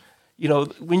flesh.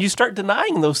 When you start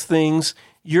denying those things,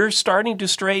 you're starting to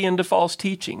stray into false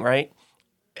teaching, right?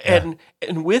 Yeah.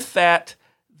 And with that,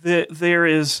 there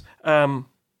is a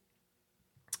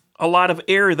lot of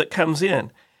error that comes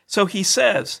in. So he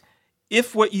says,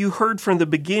 if what you heard from the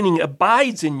beginning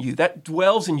abides in you, that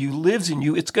dwells in you, lives in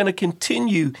you, it's going to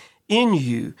continue in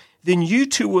you, then you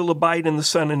too will abide in the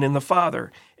Son and in the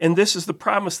Father. And this is the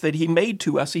promise that he made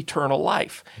to us, eternal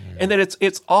life. And that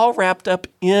it's all wrapped up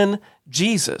in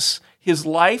Jesus, his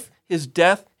life, his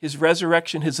death, his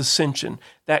resurrection, his ascension,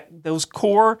 that those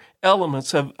core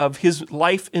elements of his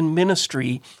life and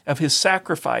ministry, of his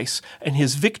sacrifice and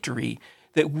his victory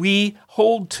that we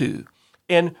hold to.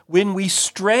 And when we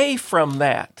stray from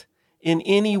that in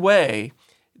any way,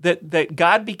 that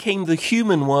God became the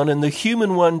human one, and the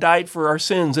human one died for our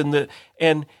sins, and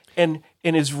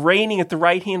is reigning at the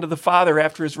right hand of the Father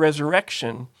after his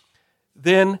resurrection,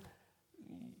 then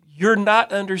you're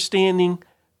not understanding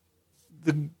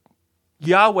the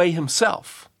Yahweh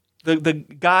himself, the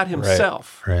God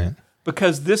himself, right?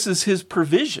 Because this is his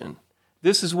provision.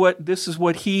 This is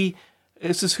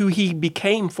who he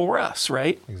became for us,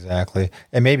 right? Exactly.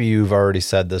 And maybe you've already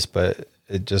said this, but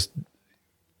it just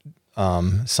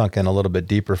sunk in a little bit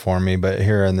deeper for me. But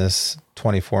here in this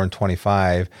 24 and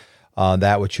 25,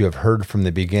 that which you have heard from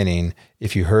the beginning,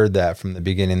 if you heard that from the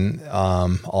beginning,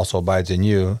 also abides in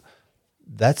you.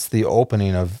 That's the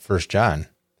opening of 1 John.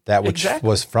 That which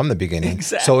was from the beginning.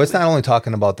 Exactly. So it's not only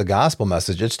talking about the gospel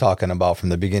message, it's talking about from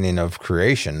the beginning of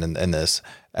creation in this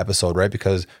episode, right?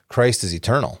 Because Christ is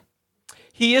eternal.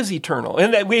 He is eternal.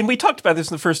 And we talked about this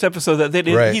in the first episode, that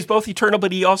he's both eternal,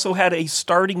 but he also had a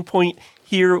starting point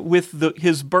here with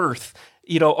his birth,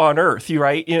 on earth,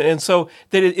 right? And so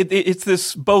that it's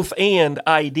this both and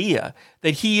idea,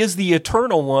 that he is the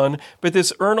eternal one, but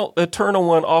this eternal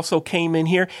one also came in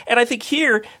here. And I think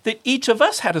here that each of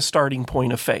us had a starting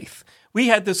point of faith. We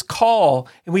had this call,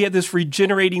 and we had this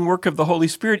regenerating work of the Holy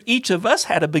Spirit. Each of us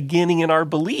had a beginning in our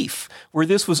belief where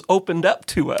this was opened up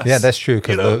to us. Yeah, that's true,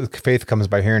 because the faith comes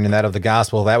by hearing, and that of the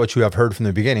gospel, that which you have heard from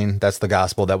the beginning, that's the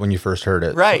gospel, that when you first heard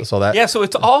it. Right. So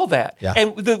it's all that. Yeah.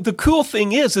 And the cool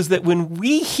thing is that when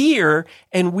we hear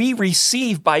and we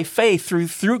receive by faith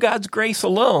through God's grace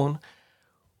alone,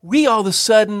 we all of a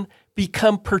sudden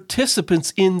become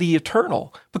participants in the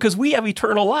eternal, because we have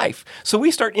eternal life. So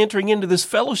we start entering into this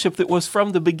fellowship that was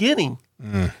from the beginning.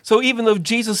 So even though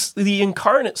Jesus, the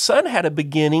incarnate Son, had a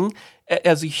beginning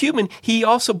as a human, he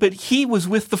was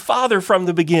with the Father from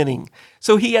the beginning.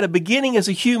 So he had a beginning as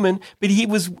a human, but he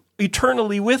was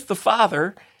eternally with the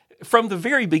Father from the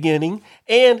very beginning.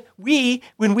 And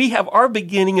when we have our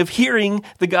beginning of hearing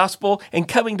the gospel and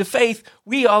coming to faith,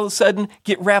 we all of a sudden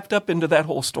get wrapped up into that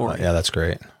whole story. Yeah, that's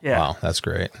great. Yeah. Wow, that's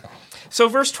great. So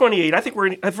verse 28, I think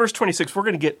we're at verse 26, we're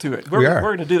going to get to it. We're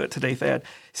going to do it today, Thad.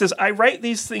 He says, I write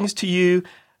these things to you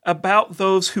about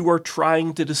those who are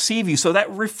trying to deceive you. So that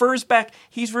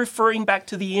he's referring back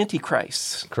to the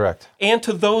antichrists. Correct. And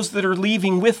to those that are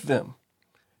leaving with them,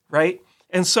 right?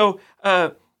 And so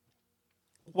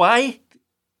why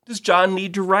does John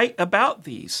need to write about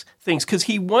these things? Because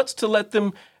he wants to let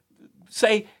them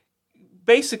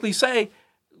basically say,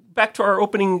 back to our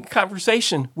opening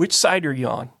conversation, which side are you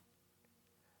on?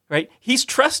 Right? He's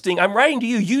trusting. I'm writing to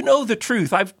you. You know the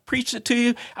truth. I've preached it to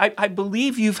you. I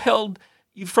believe you've held,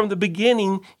 from the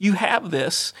beginning, you have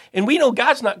this. And we know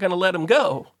God's not going to let them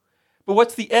go. But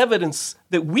what's the evidence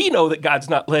that we know that God's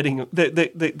not letting,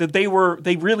 that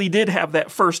they really did have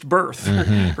that first birth,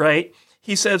 right?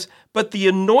 He says, but the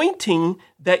anointing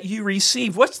that you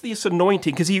receive, what's this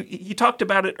anointing? Because he talked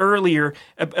about it earlier,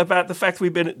 about the fact that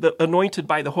we've been anointed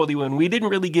by the Holy One. We didn't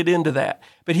really get into that,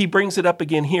 but he brings it up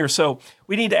again here. So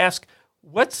we need to ask,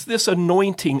 what's this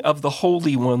anointing of the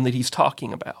Holy One that he's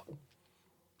talking about?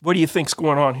 What do you think's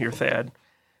going on here, Thad?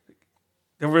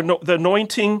 The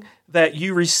anointing that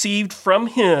you received from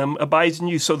him abides in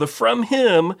you. So the from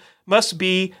him must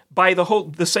be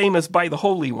the same as by the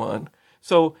Holy One.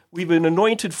 So we've been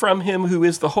anointed from him who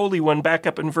is the Holy One, back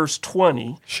up in verse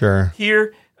 20. Sure.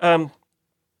 Here,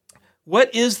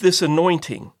 what is this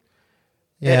anointing?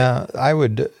 Yeah, I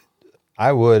would,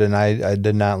 and I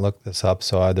did not look this up,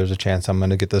 so there's a chance I'm going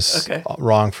to get this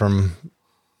wrong from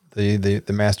the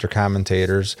master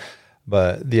commentators.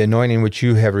 But the anointing which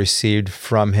you have received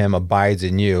from him abides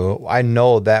in you. I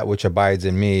know that which abides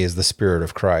in me is the Spirit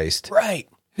of Christ. Right.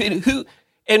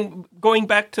 And going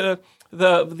back to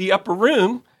the upper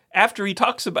room, after he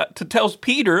tells Philip,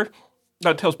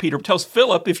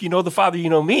 if you know the Father, you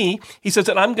know me, he says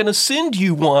that I'm going to send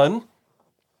you one,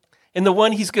 and the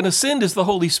one he's going to send is the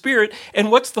Holy Spirit.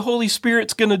 And what's the Holy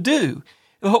Spirit's going to do?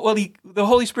 Well, the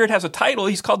Holy Spirit has a title.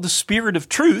 He's called the Spirit of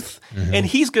Truth, and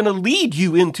he's going to lead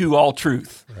you into all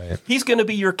truth. Right. He's going to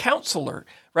be your counselor,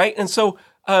 right? And so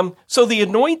the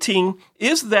anointing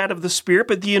is that of the Spirit,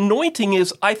 but the anointing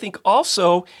is, I think,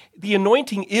 also the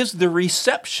anointing is the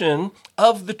reception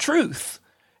of the truth.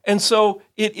 And so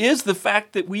it is the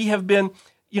fact that we have been,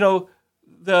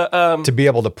 to be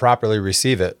able to properly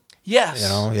receive it. Yes.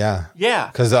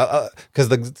 Yeah. Because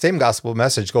the same gospel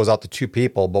message goes out to two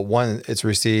people, but one it's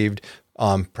received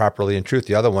properly in truth.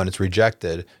 The other one it's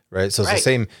rejected, right? So it's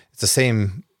the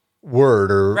same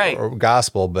word or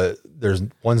gospel, but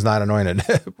one's not anointed.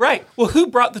 Right. Well, who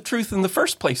brought the truth in the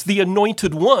first place? The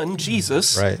anointed one,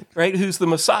 Jesus, right? Who's the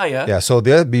Messiah. Yeah. So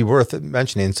that'd be worth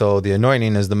mentioning. So the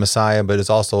anointing is the Messiah, but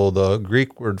it's also the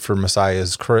Greek word for Messiah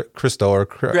is Christo or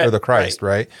the Christ,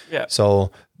 right? Yeah.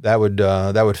 So that would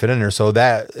fit in there. So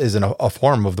that is a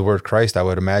form of the word Christ, I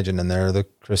would imagine, in there. The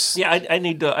Chris. Yeah, I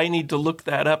need to look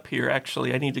that up here.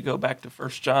 Actually, I need to go back to 1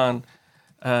 John.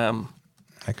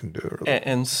 I can do it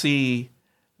and see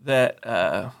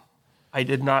that I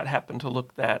did not happen to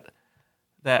look that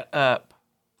up.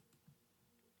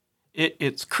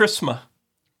 It's Chrisma.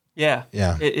 Yeah.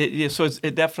 Yeah. So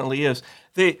it definitely is.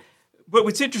 But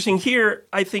what's interesting here,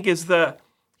 I think, is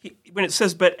when it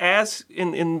says, but as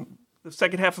in the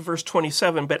second half of verse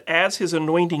 27, but as his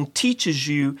anointing teaches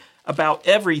you about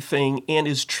everything and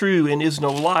is true and is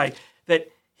no lie, that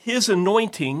his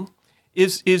anointing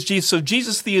is Jesus. So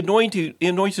Jesus, the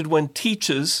anointed one,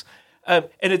 teaches, and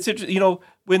it's interesting,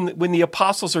 when the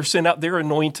apostles are sent out, they're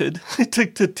anointed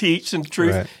to teach and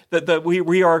truth. Right. That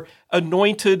we are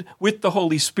anointed with the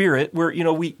Holy Spirit. Where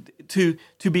to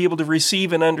be able to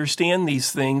receive and understand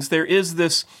these things. There is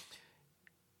this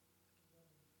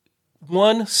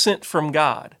one sent from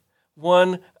God,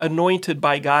 one anointed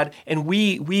by God, and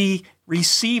we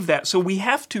receive that. So we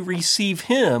have to receive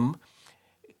him.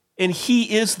 And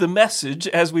he is the message,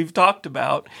 as we've talked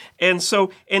about. And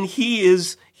he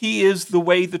is the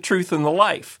way, the truth, and the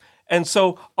life. And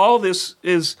so all this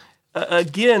is,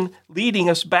 again, leading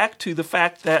us back to the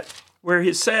fact that where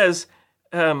it says,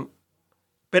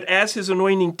 but as his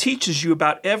anointing teaches you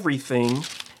about everything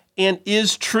and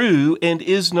is true and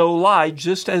is no lie,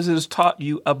 just as it has taught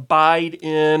you, abide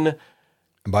in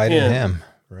him.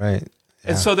 Right. Yeah.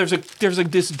 And so there's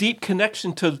this deep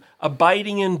connection to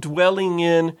abiding in, dwelling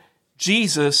in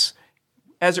Jesus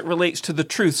as it relates to the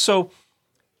truth. So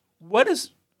what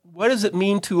does it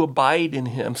mean to abide in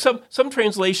him? Some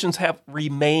translations have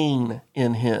remain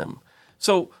in him.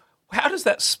 So how does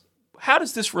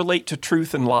this relate to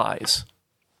truth and lies?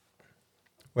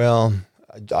 Well,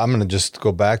 I'm going to just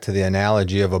go back to the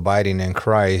analogy of abiding in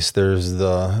Christ. There's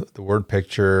the word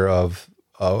picture of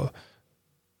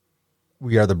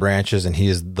we are the branches and he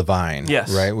is the vine,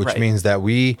 right? Which means that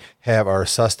we have our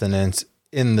sustenance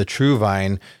in the true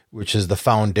vine, which is the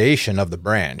foundation of the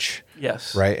branch.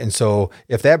 Yes. Right. And so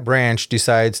if that branch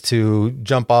decides to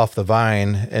jump off the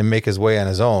vine and make his way on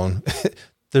his own,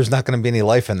 there's not going to be any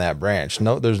life in that branch.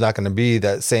 No, there's not going to be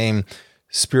that same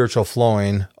spiritual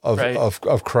flowing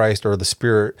of Christ or the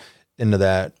Spirit into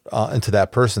that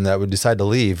person that would decide to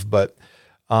leave. But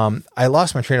I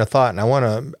lost my train of thought,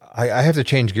 and I have to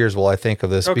change gears while I think of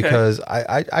this, because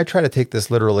I try to take this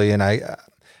literally, and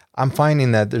I'm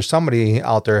finding that there's somebody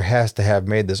out there has to have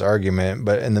made this argument,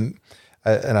 but and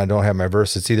I don't have my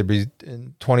verse. It's either be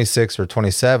in 26 or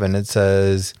 27. It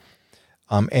says,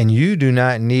 and you do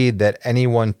not need that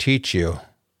anyone teach you.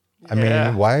 I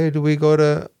mean, why do we go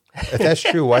to, if that's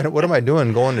true, what am I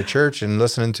doing going to church and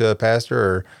listening to a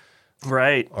pastor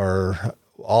or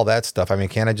all that stuff? I mean,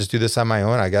 can't I just do this on my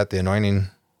own? I got the anointing.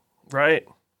 Right.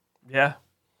 Yeah.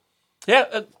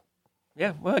 Yeah.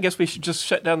 Yeah. Well, I guess we should just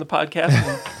shut down the podcast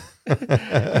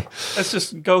and let's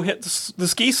just go hit the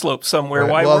ski slope somewhere.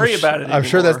 Right. Why worry about it anymore? I'm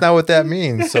sure that's not what that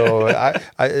means. So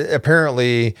I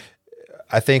apparently,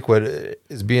 I think what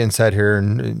is being said here,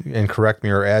 and correct me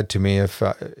or add to me if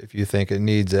you think it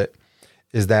needs it,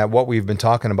 is that what we've been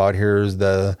talking about here is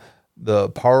the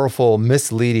powerful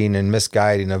misleading and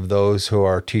misguiding of those who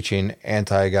are teaching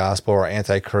anti-gospel or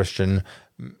anti-Christian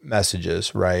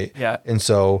messages, right? Yeah. And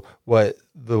so what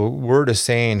the word is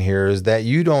saying here is that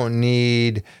you don't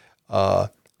need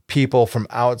people from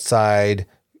outside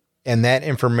and that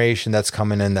information that's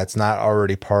coming in that's not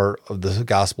already part of the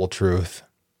gospel truth.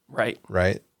 Right.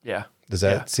 Right? Yeah. Does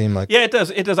that seem like... Yeah, it does.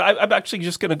 It does. I'm actually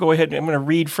just going to go ahead and I'm going to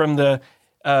read from the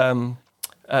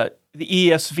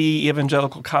ESV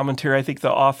Evangelical Commentary. I think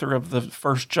the author of the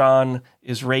 1 John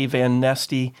is Ray Van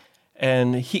Nesty,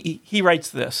 and he writes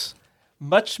this: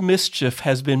 much mischief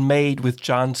has been made with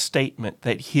John's statement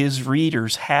that his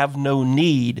readers have no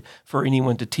need for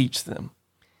anyone to teach them.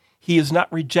 He is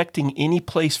not rejecting any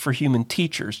place for human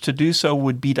teachers. To do so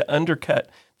would be to undercut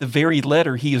the very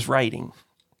letter he is writing.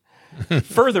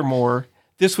 Furthermore,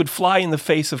 this would fly in the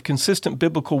face of consistent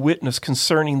biblical witness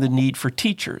concerning the need for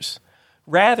teachers.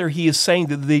 Rather, he is saying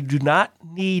that they do not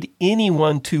need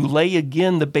anyone to lay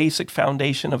again the basic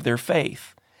foundation of their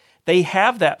faith. They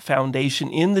have that foundation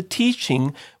in the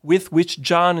teaching with which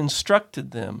John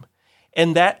instructed them,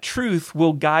 and that truth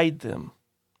will guide them.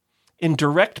 In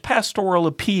direct pastoral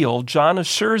appeal, John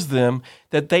assures them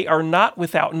that they are not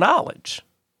without knowledge.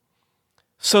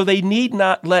 So they need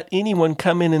not let anyone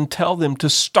come in and tell them to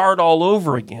start all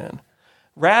over again.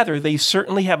 Rather, they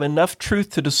certainly have enough truth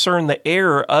to discern the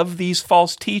error of these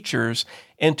false teachers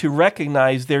and to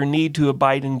recognize their need to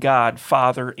abide in God,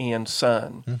 Father and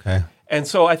Son. Okay. And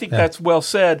so I think that's well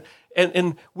said.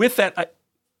 And with that,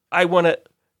 I want to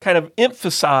kind of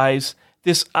emphasize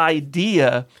this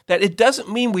idea that it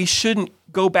doesn't mean we shouldn't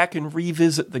go back and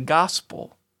revisit the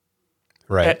gospel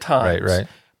at times. Right.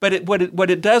 But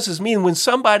what it does is mean when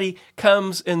somebody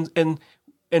comes and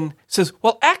says,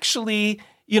 well, actually,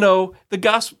 the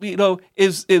gospel,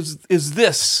 is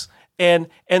this, and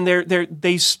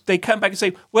they come back and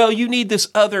say, well, you need this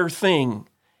other thing,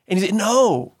 and he said,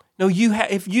 no,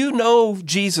 if you know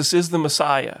Jesus is the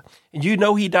Messiah, and you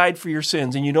know He died for your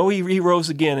sins, and you know He rose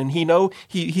again, and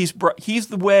He's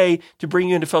the way to bring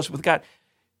you into fellowship with God,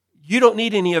 you don't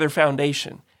need any other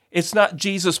foundation. It's not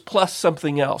Jesus plus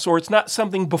something else, or it's not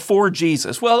something before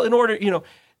Jesus. Well, in order,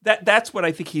 that's what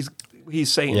I think he's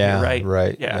saying here, right?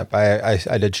 Right. Yeah. Yep.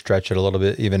 I did stretch it a little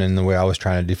bit, even in the way I was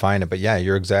trying to define it. But yeah,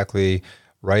 you're exactly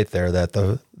right there. That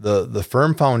the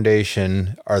firm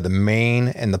foundation are the main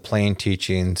and the plain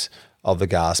teachings of the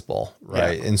gospel,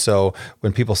 right? Yeah. And so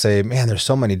when people say, "Man, there's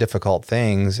so many difficult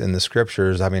things in the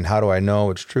scriptures," I mean, how do I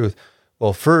know it's truth?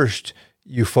 Well, first,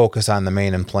 you focus on the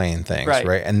main and plain things,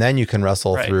 right? And then you can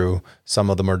wrestle through some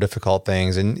of the more difficult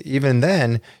things. And even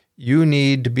then, you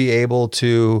need to be able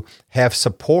to have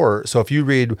support. So if you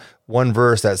read one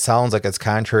verse that sounds like it's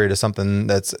contrary to something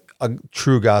that's a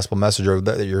true gospel message or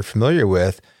that you're familiar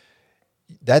with,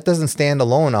 that doesn't stand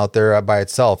alone out there by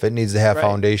itself. It needs to have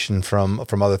foundation from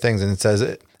other things. And it says,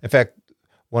 in fact,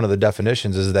 one of the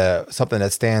definitions is that something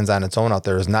that stands on its own out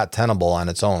there is not tenable on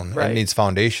its own. It needs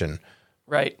foundation.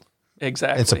 Right.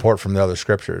 Exactly. And support from the other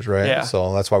scriptures, right? Yeah.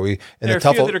 So that's why there are a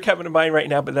few that are coming to mind right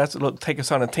now, but it'll take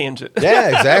us on a tangent. Yeah,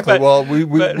 exactly. Well,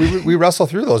 we wrestle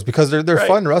through those because they're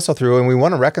fun to wrestle through, and we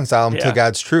want to reconcile them to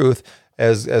God's truth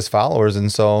as followers,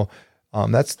 and so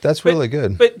that's really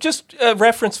good. But just a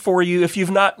reference for you, if you've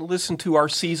not listened to our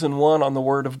season 1 on the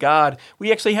Word of God,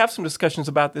 we actually have some discussions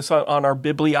about this on our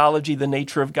bibliology, the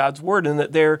nature of God's Word, and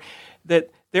that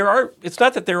it's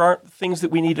not that there aren't things that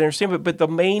we need to understand, but the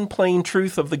main plain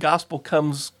truth of the gospel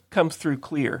comes through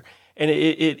clear. And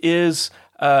it is,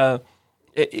 there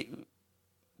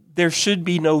should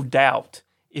be no doubt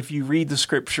if you read the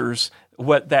scriptures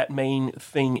what that main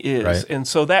thing is. Right. And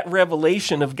so that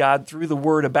revelation of God through the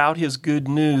word about His good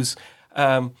news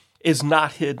is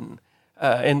not hidden.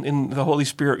 And the Holy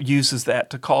Spirit uses that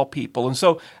to call people. And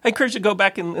so I encourage you to go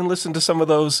back and listen to some of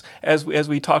those as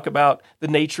we talk about the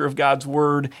nature of God's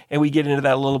Word, and we get into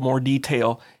that a little more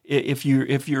detail if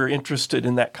you're interested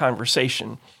in that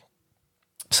conversation.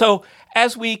 So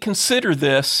as we consider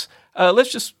this,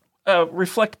 let's just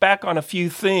reflect back on a few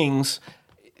things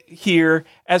here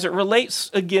as it relates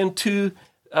again to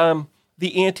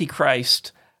the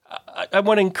Antichrist. I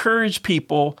want to encourage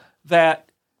people that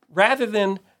rather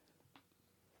than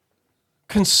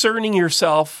concerning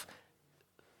yourself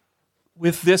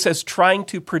with this as trying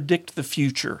to predict the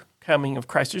future coming of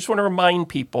Christ, I just want to remind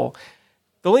people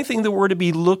the only thing that we're to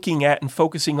be looking at and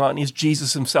focusing on is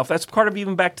Jesus himself. That's part of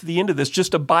even back to the end of this,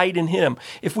 just abide in him.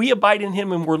 If we abide in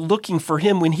him and we're looking for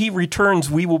him, when he returns,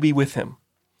 we will be with him.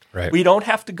 Right. We don't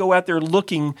have to go out there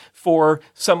looking for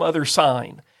some other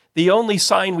sign. The only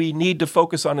sign we need to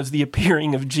focus on is the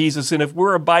appearing of Jesus. And if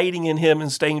we're abiding in him and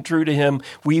staying true to him,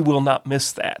 we will not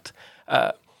miss that.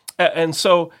 And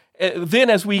so then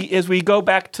as we go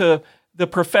back to the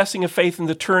professing of faith and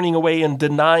the turning away and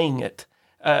denying it,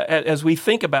 as we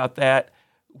think about that,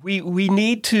 we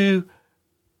need to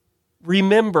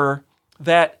remember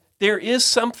that there is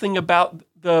something about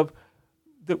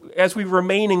as we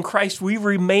remain in Christ, we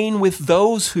remain with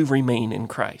those who remain in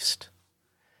Christ.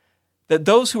 That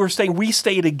those who are staying, we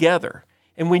stay together.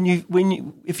 And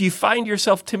if you find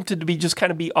yourself tempted to just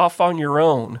kind of be off on your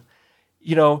own,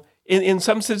 in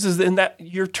some senses, then that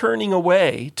you're turning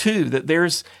away too. That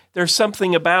there's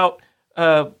something about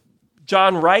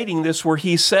John writing this where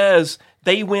he says,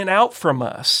 they went out from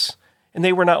us and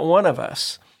they were not one of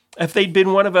us. If they'd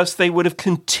been one of us, they would have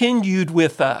continued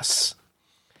with us.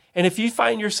 And if you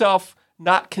find yourself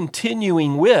not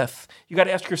continuing with, you got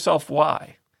to ask yourself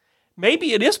why.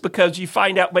 Maybe it is because you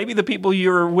find out maybe the people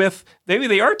you're with, maybe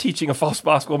they are teaching a false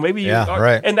gospel. Maybe you are,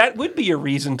 right. And that would be a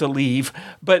reason to leave.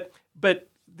 But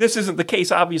this isn't the case,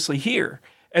 obviously, here.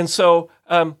 And so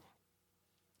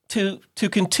to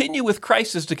continue with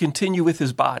Christ is to continue with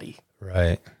his body.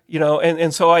 Right.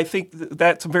 And so I think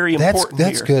that's very important.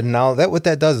 That's good. Now, what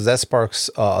that does is that sparks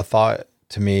a thought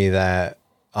to me that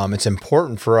it's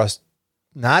important for us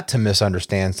not to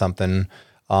misunderstand something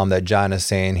that John is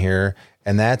saying here,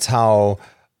 and that's how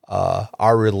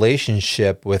our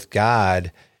relationship with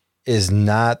God is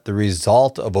not the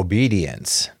result of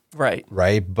obedience. Right.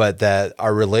 Right. But that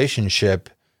our relationship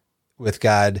with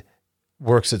God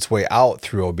works its way out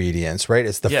through obedience, right?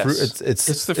 It's the fruit.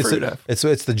 It's the fruit of.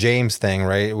 It's the James thing,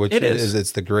 right? Which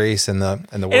it's the grace and the work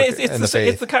and the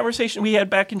faith. It's the conversation we had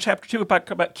back in chapter 2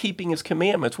 about keeping his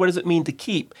commandments. What does it mean to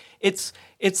keep? It's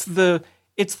the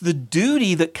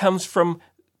duty that comes from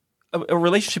a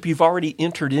relationship you've already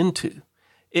entered into.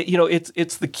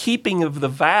 It's the keeping of the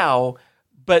vow,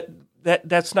 but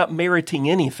that's not meriting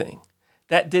anything.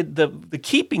 The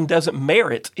keeping doesn't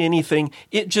merit anything.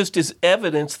 It just is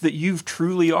evidence that you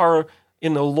truly are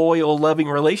in a loyal, loving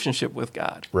relationship with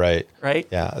God. Right. Right?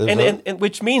 Yeah. And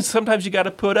which means sometimes you got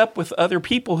to put up with other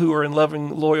people who are in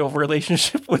loving, loyal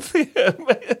relationship with him.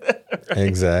 Right?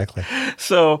 Exactly.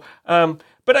 So,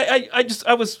 but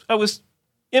I was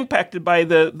impacted by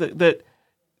that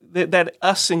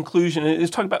us inclusion.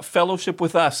 It's talking about fellowship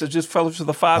with us. It's just fellowship with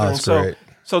the Father. That's great.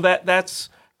 So that's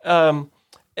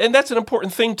and that's an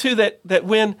important thing too. That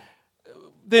when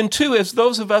then too, as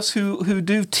those of us who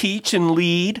do teach and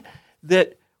lead,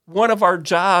 that one of our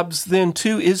jobs then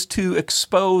too is to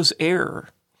expose error.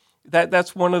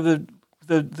 That's one of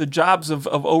the jobs of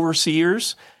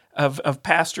overseers, of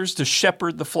pastors, to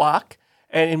shepherd the flock.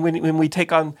 And when we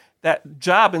take on that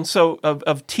job, and so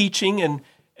of teaching and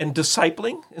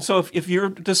discipling, and so if you're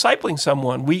discipling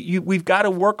someone, we've got to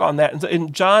work on that.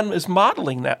 And John is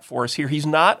modeling that for us here. He's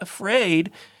not afraid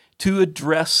to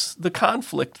address the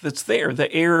conflict that's there,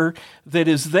 the error that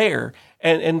is there,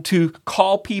 and to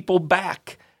call people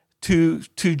back to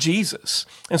Jesus.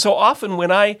 And so often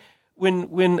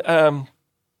when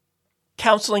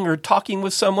counseling or talking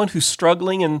with someone who's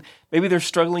struggling, and maybe they're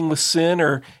struggling with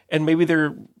sin, and maybe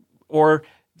they're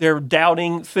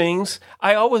doubting things,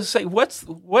 I always say, what's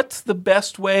the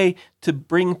best way to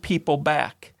bring people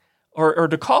back or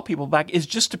to call people back is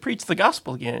just to preach the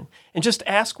gospel again and just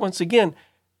ask once again,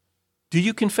 do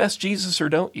you confess Jesus or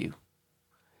don't you?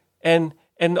 And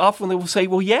often they will say,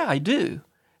 well, yeah, I do.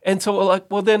 And so we're like,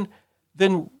 well,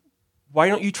 then why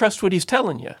don't you trust what he's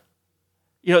telling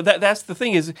you? That's the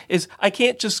thing is I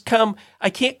can't just come. I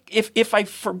can't if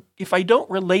I don't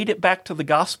relate it back to the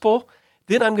gospel,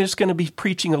 then I'm just going to be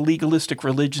preaching a legalistic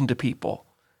religion to people.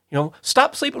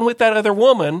 Stop sleeping with that other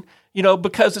woman,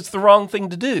 because it's the wrong thing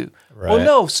to do. Right. Well,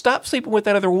 no, stop sleeping with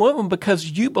that other woman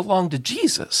because you belong to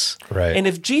Jesus. Right. And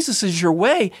if Jesus is your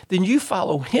way, then you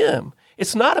follow him.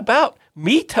 It's not about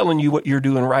me telling you what you're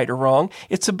doing right or wrong.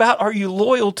 It's about, are you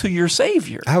loyal to your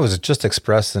Savior? I was just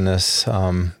expressing this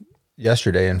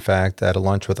yesterday, in fact, at a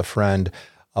lunch with a friend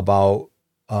about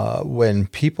when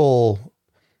people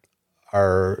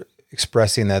are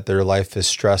expressing that their life is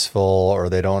stressful or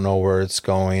they don't know where it's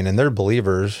going, and they're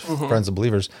believers, friends of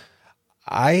believers.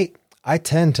 I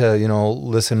tend to,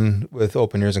 listen with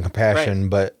open ears and compassion,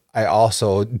 but I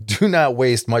also do not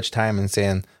waste much time in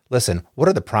saying, listen, what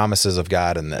are the promises of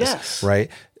God in this? Yes. Right?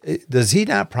 Does he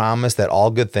not promise that all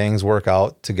good things work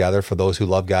out together for those who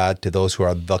love God, to those who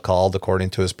are the called according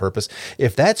to his purpose?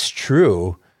 If that's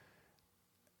true,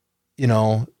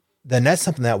 then that's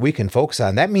something that we can focus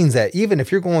on. That means that even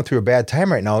if you're going through a bad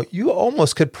time right now, you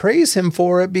almost could praise him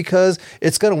for it because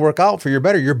it's going to work out for your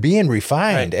better. You're being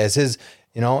refined as his,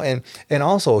 and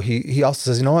also he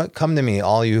also says, you know what, come to me,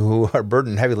 all you who are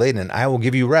burdened and heavy laden, and I will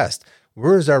give you rest.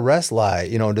 Where does our rest lie?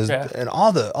 And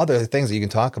all the other things that you can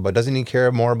talk about. Doesn't he care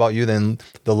more about you than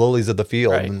the lilies of the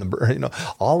field and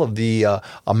all of the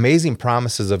amazing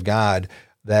promises of God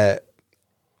that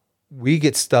we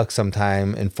get stuck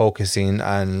sometime in focusing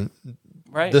on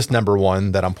this number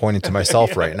one that I'm pointing to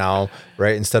myself right now,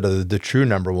 right? Instead of the true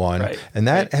number one. Right. And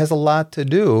that has a lot to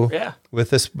do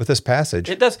with this passage.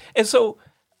 It does. And so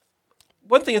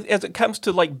one thing as it comes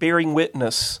to like bearing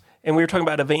witness, and we were talking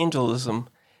about evangelism,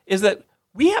 is that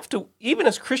we have to, even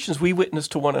as Christians, we witness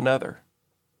to one another,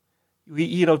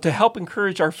 to help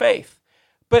encourage our faith.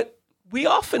 But we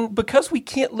often, because we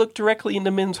can't look directly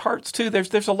into men's hearts too,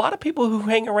 there's a lot of people who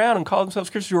hang around and call themselves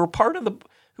Christians who are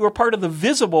part of the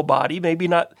visible body, maybe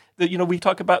not we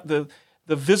talk about the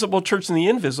visible church and the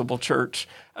invisible church.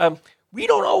 We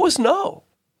don't always know.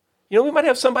 We might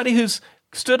have somebody who's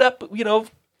stood up,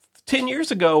 10 years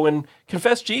ago and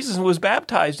confessed Jesus and was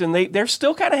baptized, and they're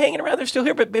still kind of hanging around. They're still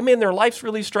here, but man, their life's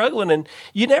really struggling, and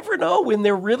you never know when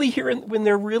they're really hearing, when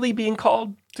they're really being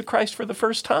called to Christ for the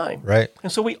first time. Right.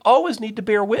 And so we always need to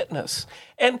bear witness.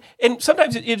 And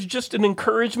sometimes it's just an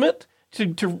encouragement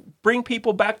to bring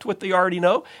people back to what they already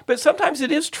know, but sometimes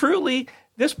it is truly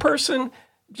this person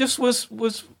just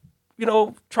was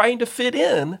trying to fit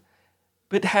in,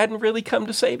 but hadn't really come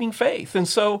to saving faith. And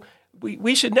so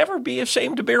we should never be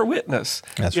ashamed to bear witness.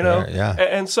 That's right, yeah.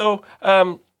 And so,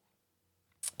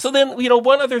 so then,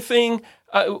 one other thing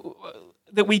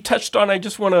that we touched on, I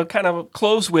just want to kind of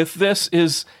close with this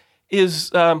is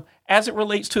as it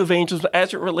relates to evangelism,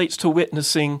 as it relates to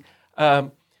witnessing,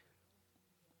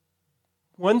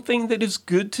 one thing that is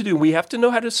good to do, we have to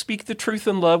know how to speak the truth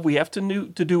in love. We have to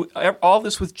do all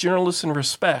this with gentleness and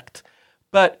respect,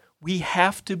 but we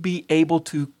have to be able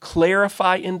to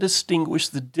clarify and distinguish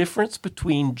the difference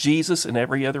between Jesus and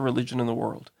every other religion in the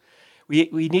world. We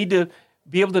need to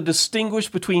be able to distinguish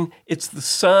between it's the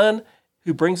Son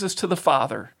who brings us to the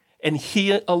Father, and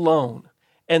He alone.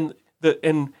 And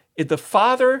the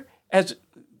Father, as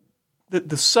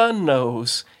the Son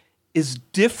knows, is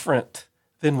different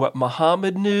than what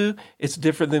Muhammad knew. It's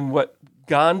different than what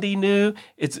Gandhi knew.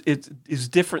 It's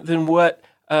different than what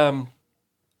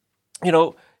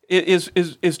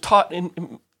is taught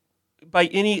by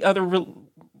any other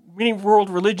many world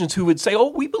religions who would say, "Oh,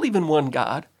 we believe in one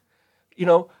God."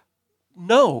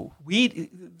 No,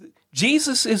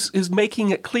 Jesus is making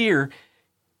it clear.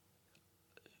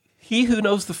 He who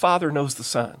knows the Father knows the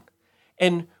Son,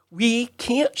 and we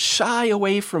can't shy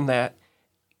away from that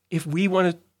if we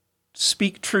want to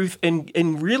speak truth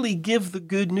and really give the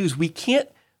good news. We can't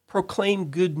proclaim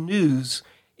good news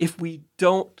if we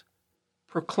don't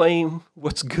proclaim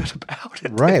what's good about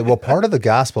it. Right. Well, part of the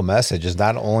gospel message is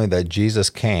not only that Jesus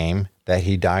came, that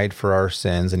he died for our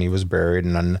sins and he was buried,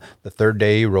 and on the third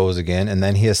day he rose again, and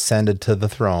then he ascended to the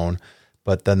throne.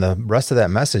 But then the rest of that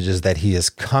message is that he is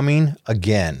coming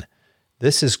again.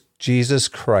 This is Jesus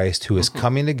Christ who is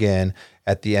coming again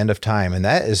at the end of time. And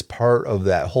that is part of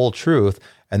that whole truth.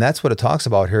 And that's what it talks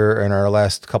about here in our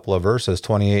last couple of verses,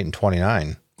 28 and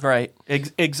 29. Right.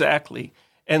 Exactly.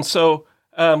 And so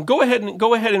go ahead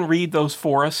and read those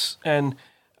for us. And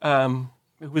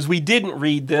because we didn't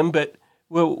read them, but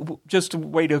just a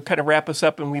way to kind of wrap us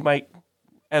up, and we might,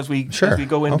 as we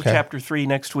go into chapter 3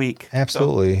 next week.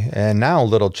 Absolutely. And now,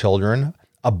 little children,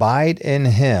 abide in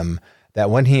him, that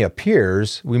when he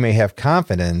appears, we may have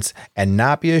confidence and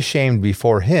not be ashamed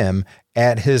before him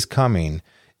at his coming.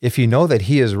 If you know that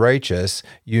he is righteous,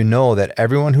 you know that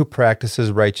everyone who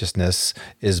practices righteousness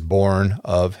is born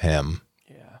of him.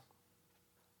 Yeah.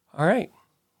 All right.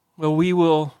 Well, we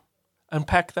will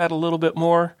unpack that a little bit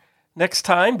more next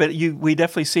time, but we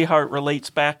definitely see how it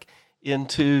relates back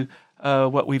into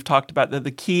what we've talked about. That the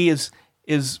key is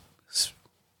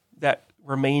that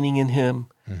remaining in him,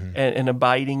 and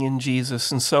abiding in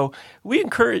Jesus. And so I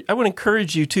want to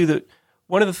encourage you too, that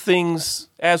one of the things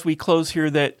as we close here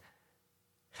that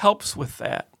helps with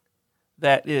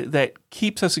that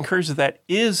keeps us encouraged, that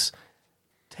is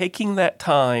taking that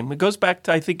time. It goes back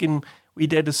to, I think we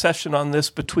did a session on this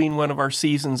between one of our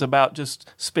seasons about just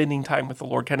spending time with the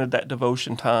Lord, kind of that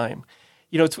devotion time.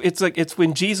 It's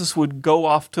when Jesus would go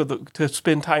off to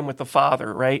spend time with the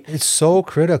Father, right? It's so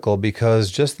critical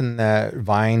because just in that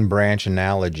vine branch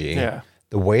analogy,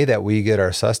 the way that we get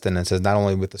our sustenance is not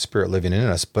only with the Spirit living in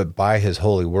us, but by His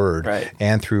holy word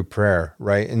and through prayer,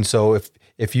 right? And so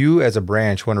if you as a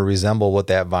branch want to resemble what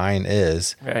that vine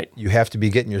is, you have to be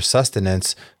getting your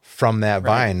sustenance from that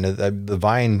vine. The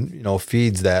vine,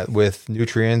 feeds that with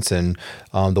nutrients and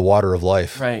the water of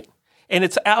life. Right. And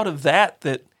it's out of that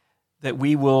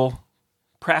we will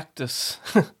practice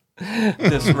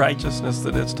this righteousness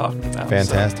that it's talking about.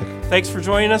 Fantastic. So, thanks for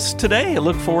joining us today. I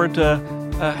look forward to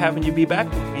having you be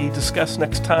back when we discuss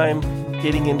next time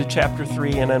getting into chapter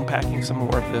 3 and unpacking some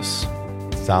more of this.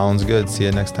 Sounds good. See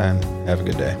you next time. Have a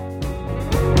good day.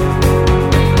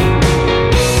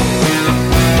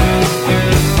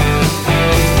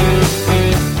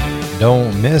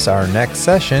 Don't miss our next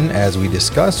session as we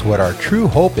discuss what our true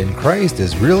hope in Christ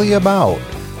is really about.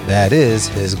 That is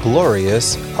His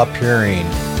glorious appearing.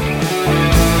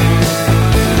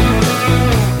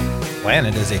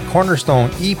 Planet is a Cornerstone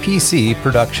EPC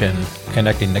production,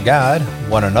 connecting to God,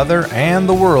 one another, and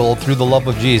the world through the love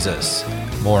of Jesus.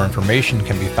 More information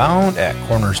can be found at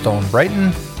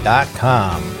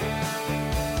cornerstonebrighton.com.